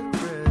stupid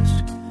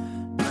risk.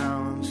 Now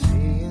I'm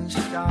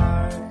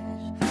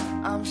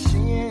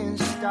seeing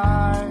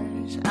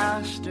stars,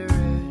 asterisk.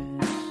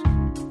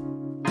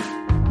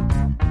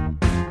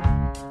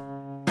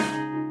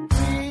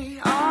 We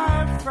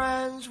are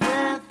friends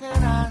with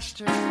an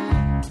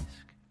asterisk.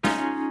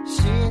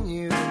 Seeing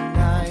you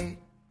tonight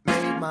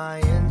made my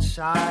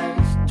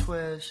insides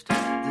twist.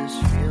 This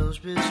feels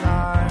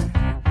bizarre.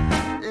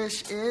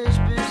 This is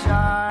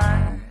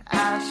bizarre.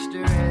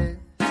 Asterisk.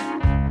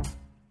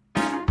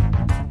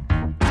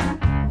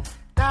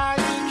 Now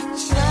you can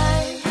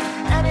say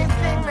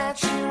anything that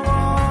you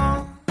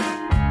want.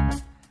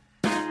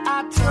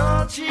 I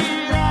told you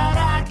that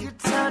I could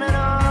turn it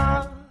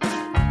on,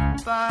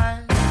 but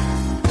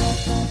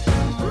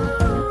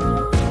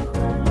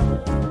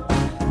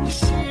you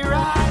see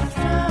right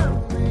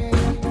through me.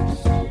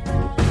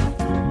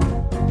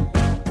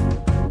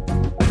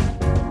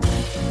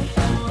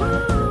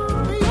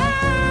 Ooh,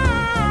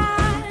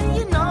 yeah,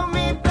 you know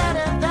me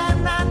better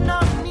than I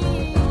know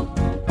me.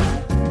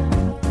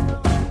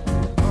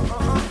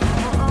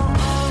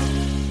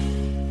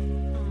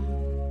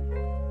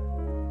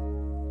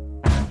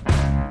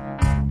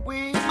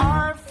 We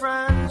are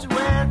friends with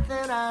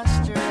an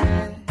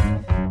asterisk.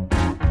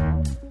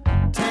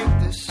 Take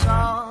this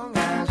song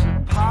as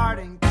a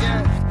parting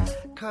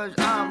gift, 'cause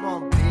I'm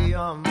gonna be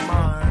on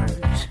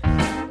Mars.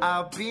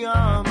 I'll be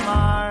on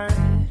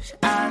Mars,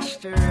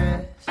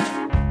 asterisk.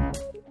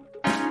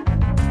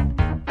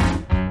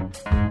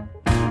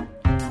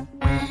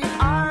 We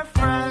are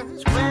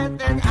friends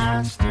with an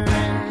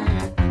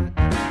asterisk.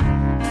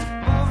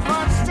 Move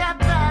one step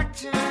back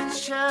to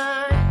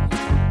ensure.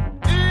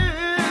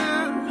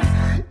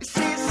 You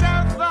see so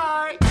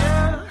far,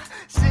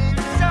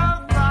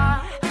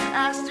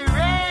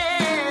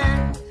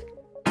 asterisk.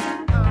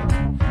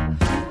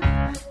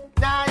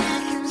 Now you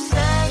can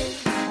say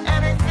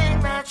anything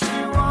that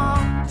you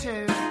want to.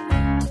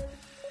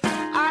 I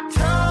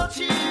told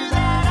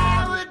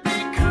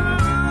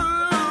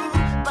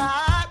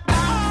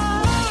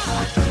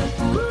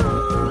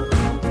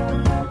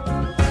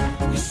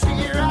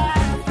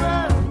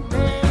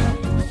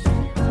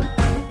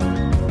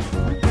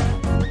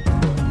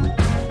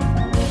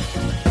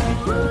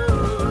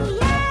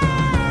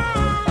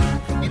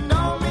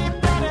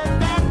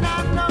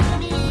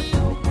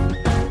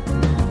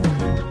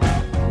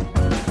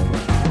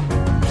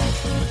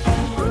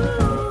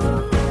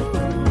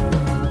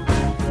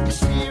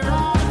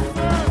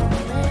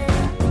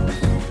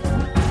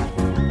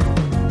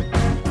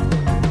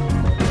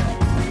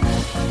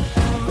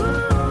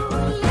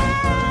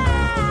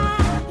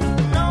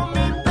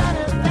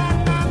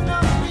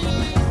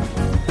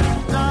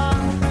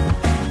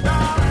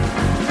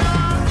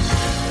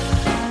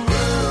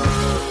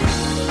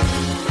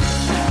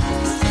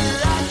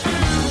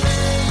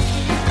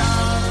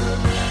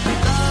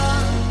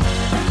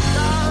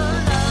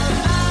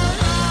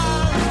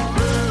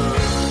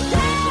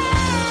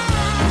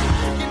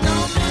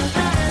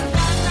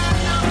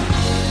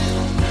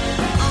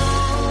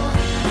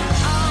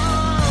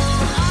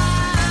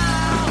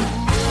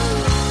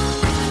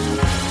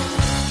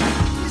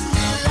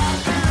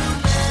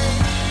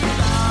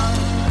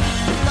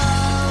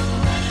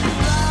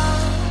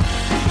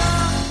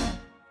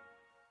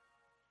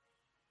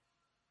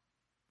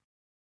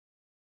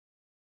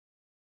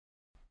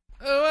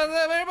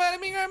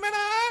Hey,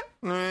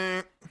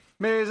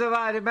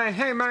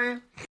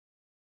 man.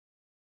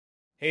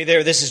 Hey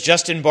there, this is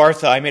Justin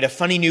Bartha. I made a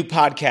funny new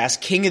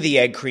podcast, King of the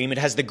Egg Cream. It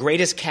has the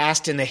greatest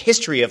cast in the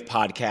history of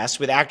podcasts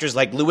with actors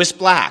like Louis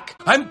Black.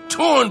 I'm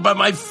torn by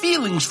my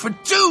feelings for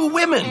two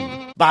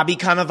women. Bobby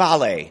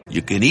Cannavale.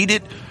 You can eat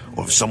it,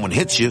 or if someone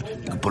hits you,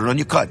 you can put it on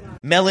your cut.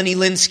 Melanie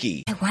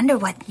Linsky. I wonder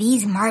what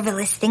these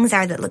marvelous things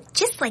are that look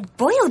just like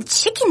boiled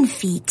chicken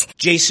feet.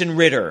 Jason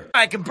Ritter.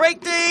 I can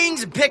break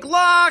things and pick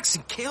locks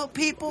and kill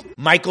people.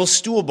 Michael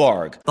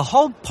Stuhlbarg. The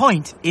whole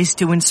point is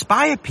to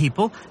inspire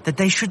people that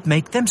they should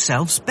make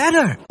themselves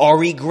better.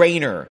 Ari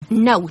Grainer.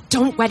 No,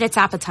 don't whet its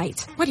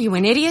appetite. What are you,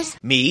 an idiot?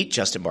 Me,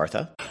 Justin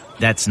Bartha.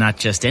 That's not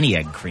just any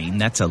egg cream,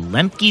 that's a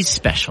Lemke's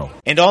special.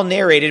 And all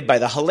narrated by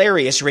the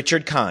hilarious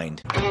Richard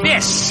Kind.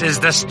 This is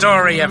the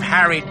story of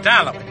Harry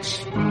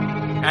Dalowitz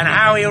and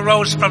how he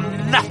rose from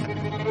nothing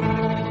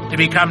to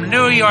become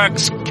New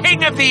York's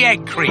King of the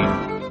Egg Cream.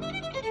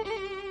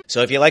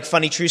 So if you like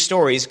funny true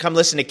stories, come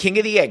listen to King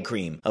of the Egg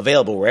Cream,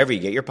 available wherever you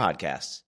get your podcasts.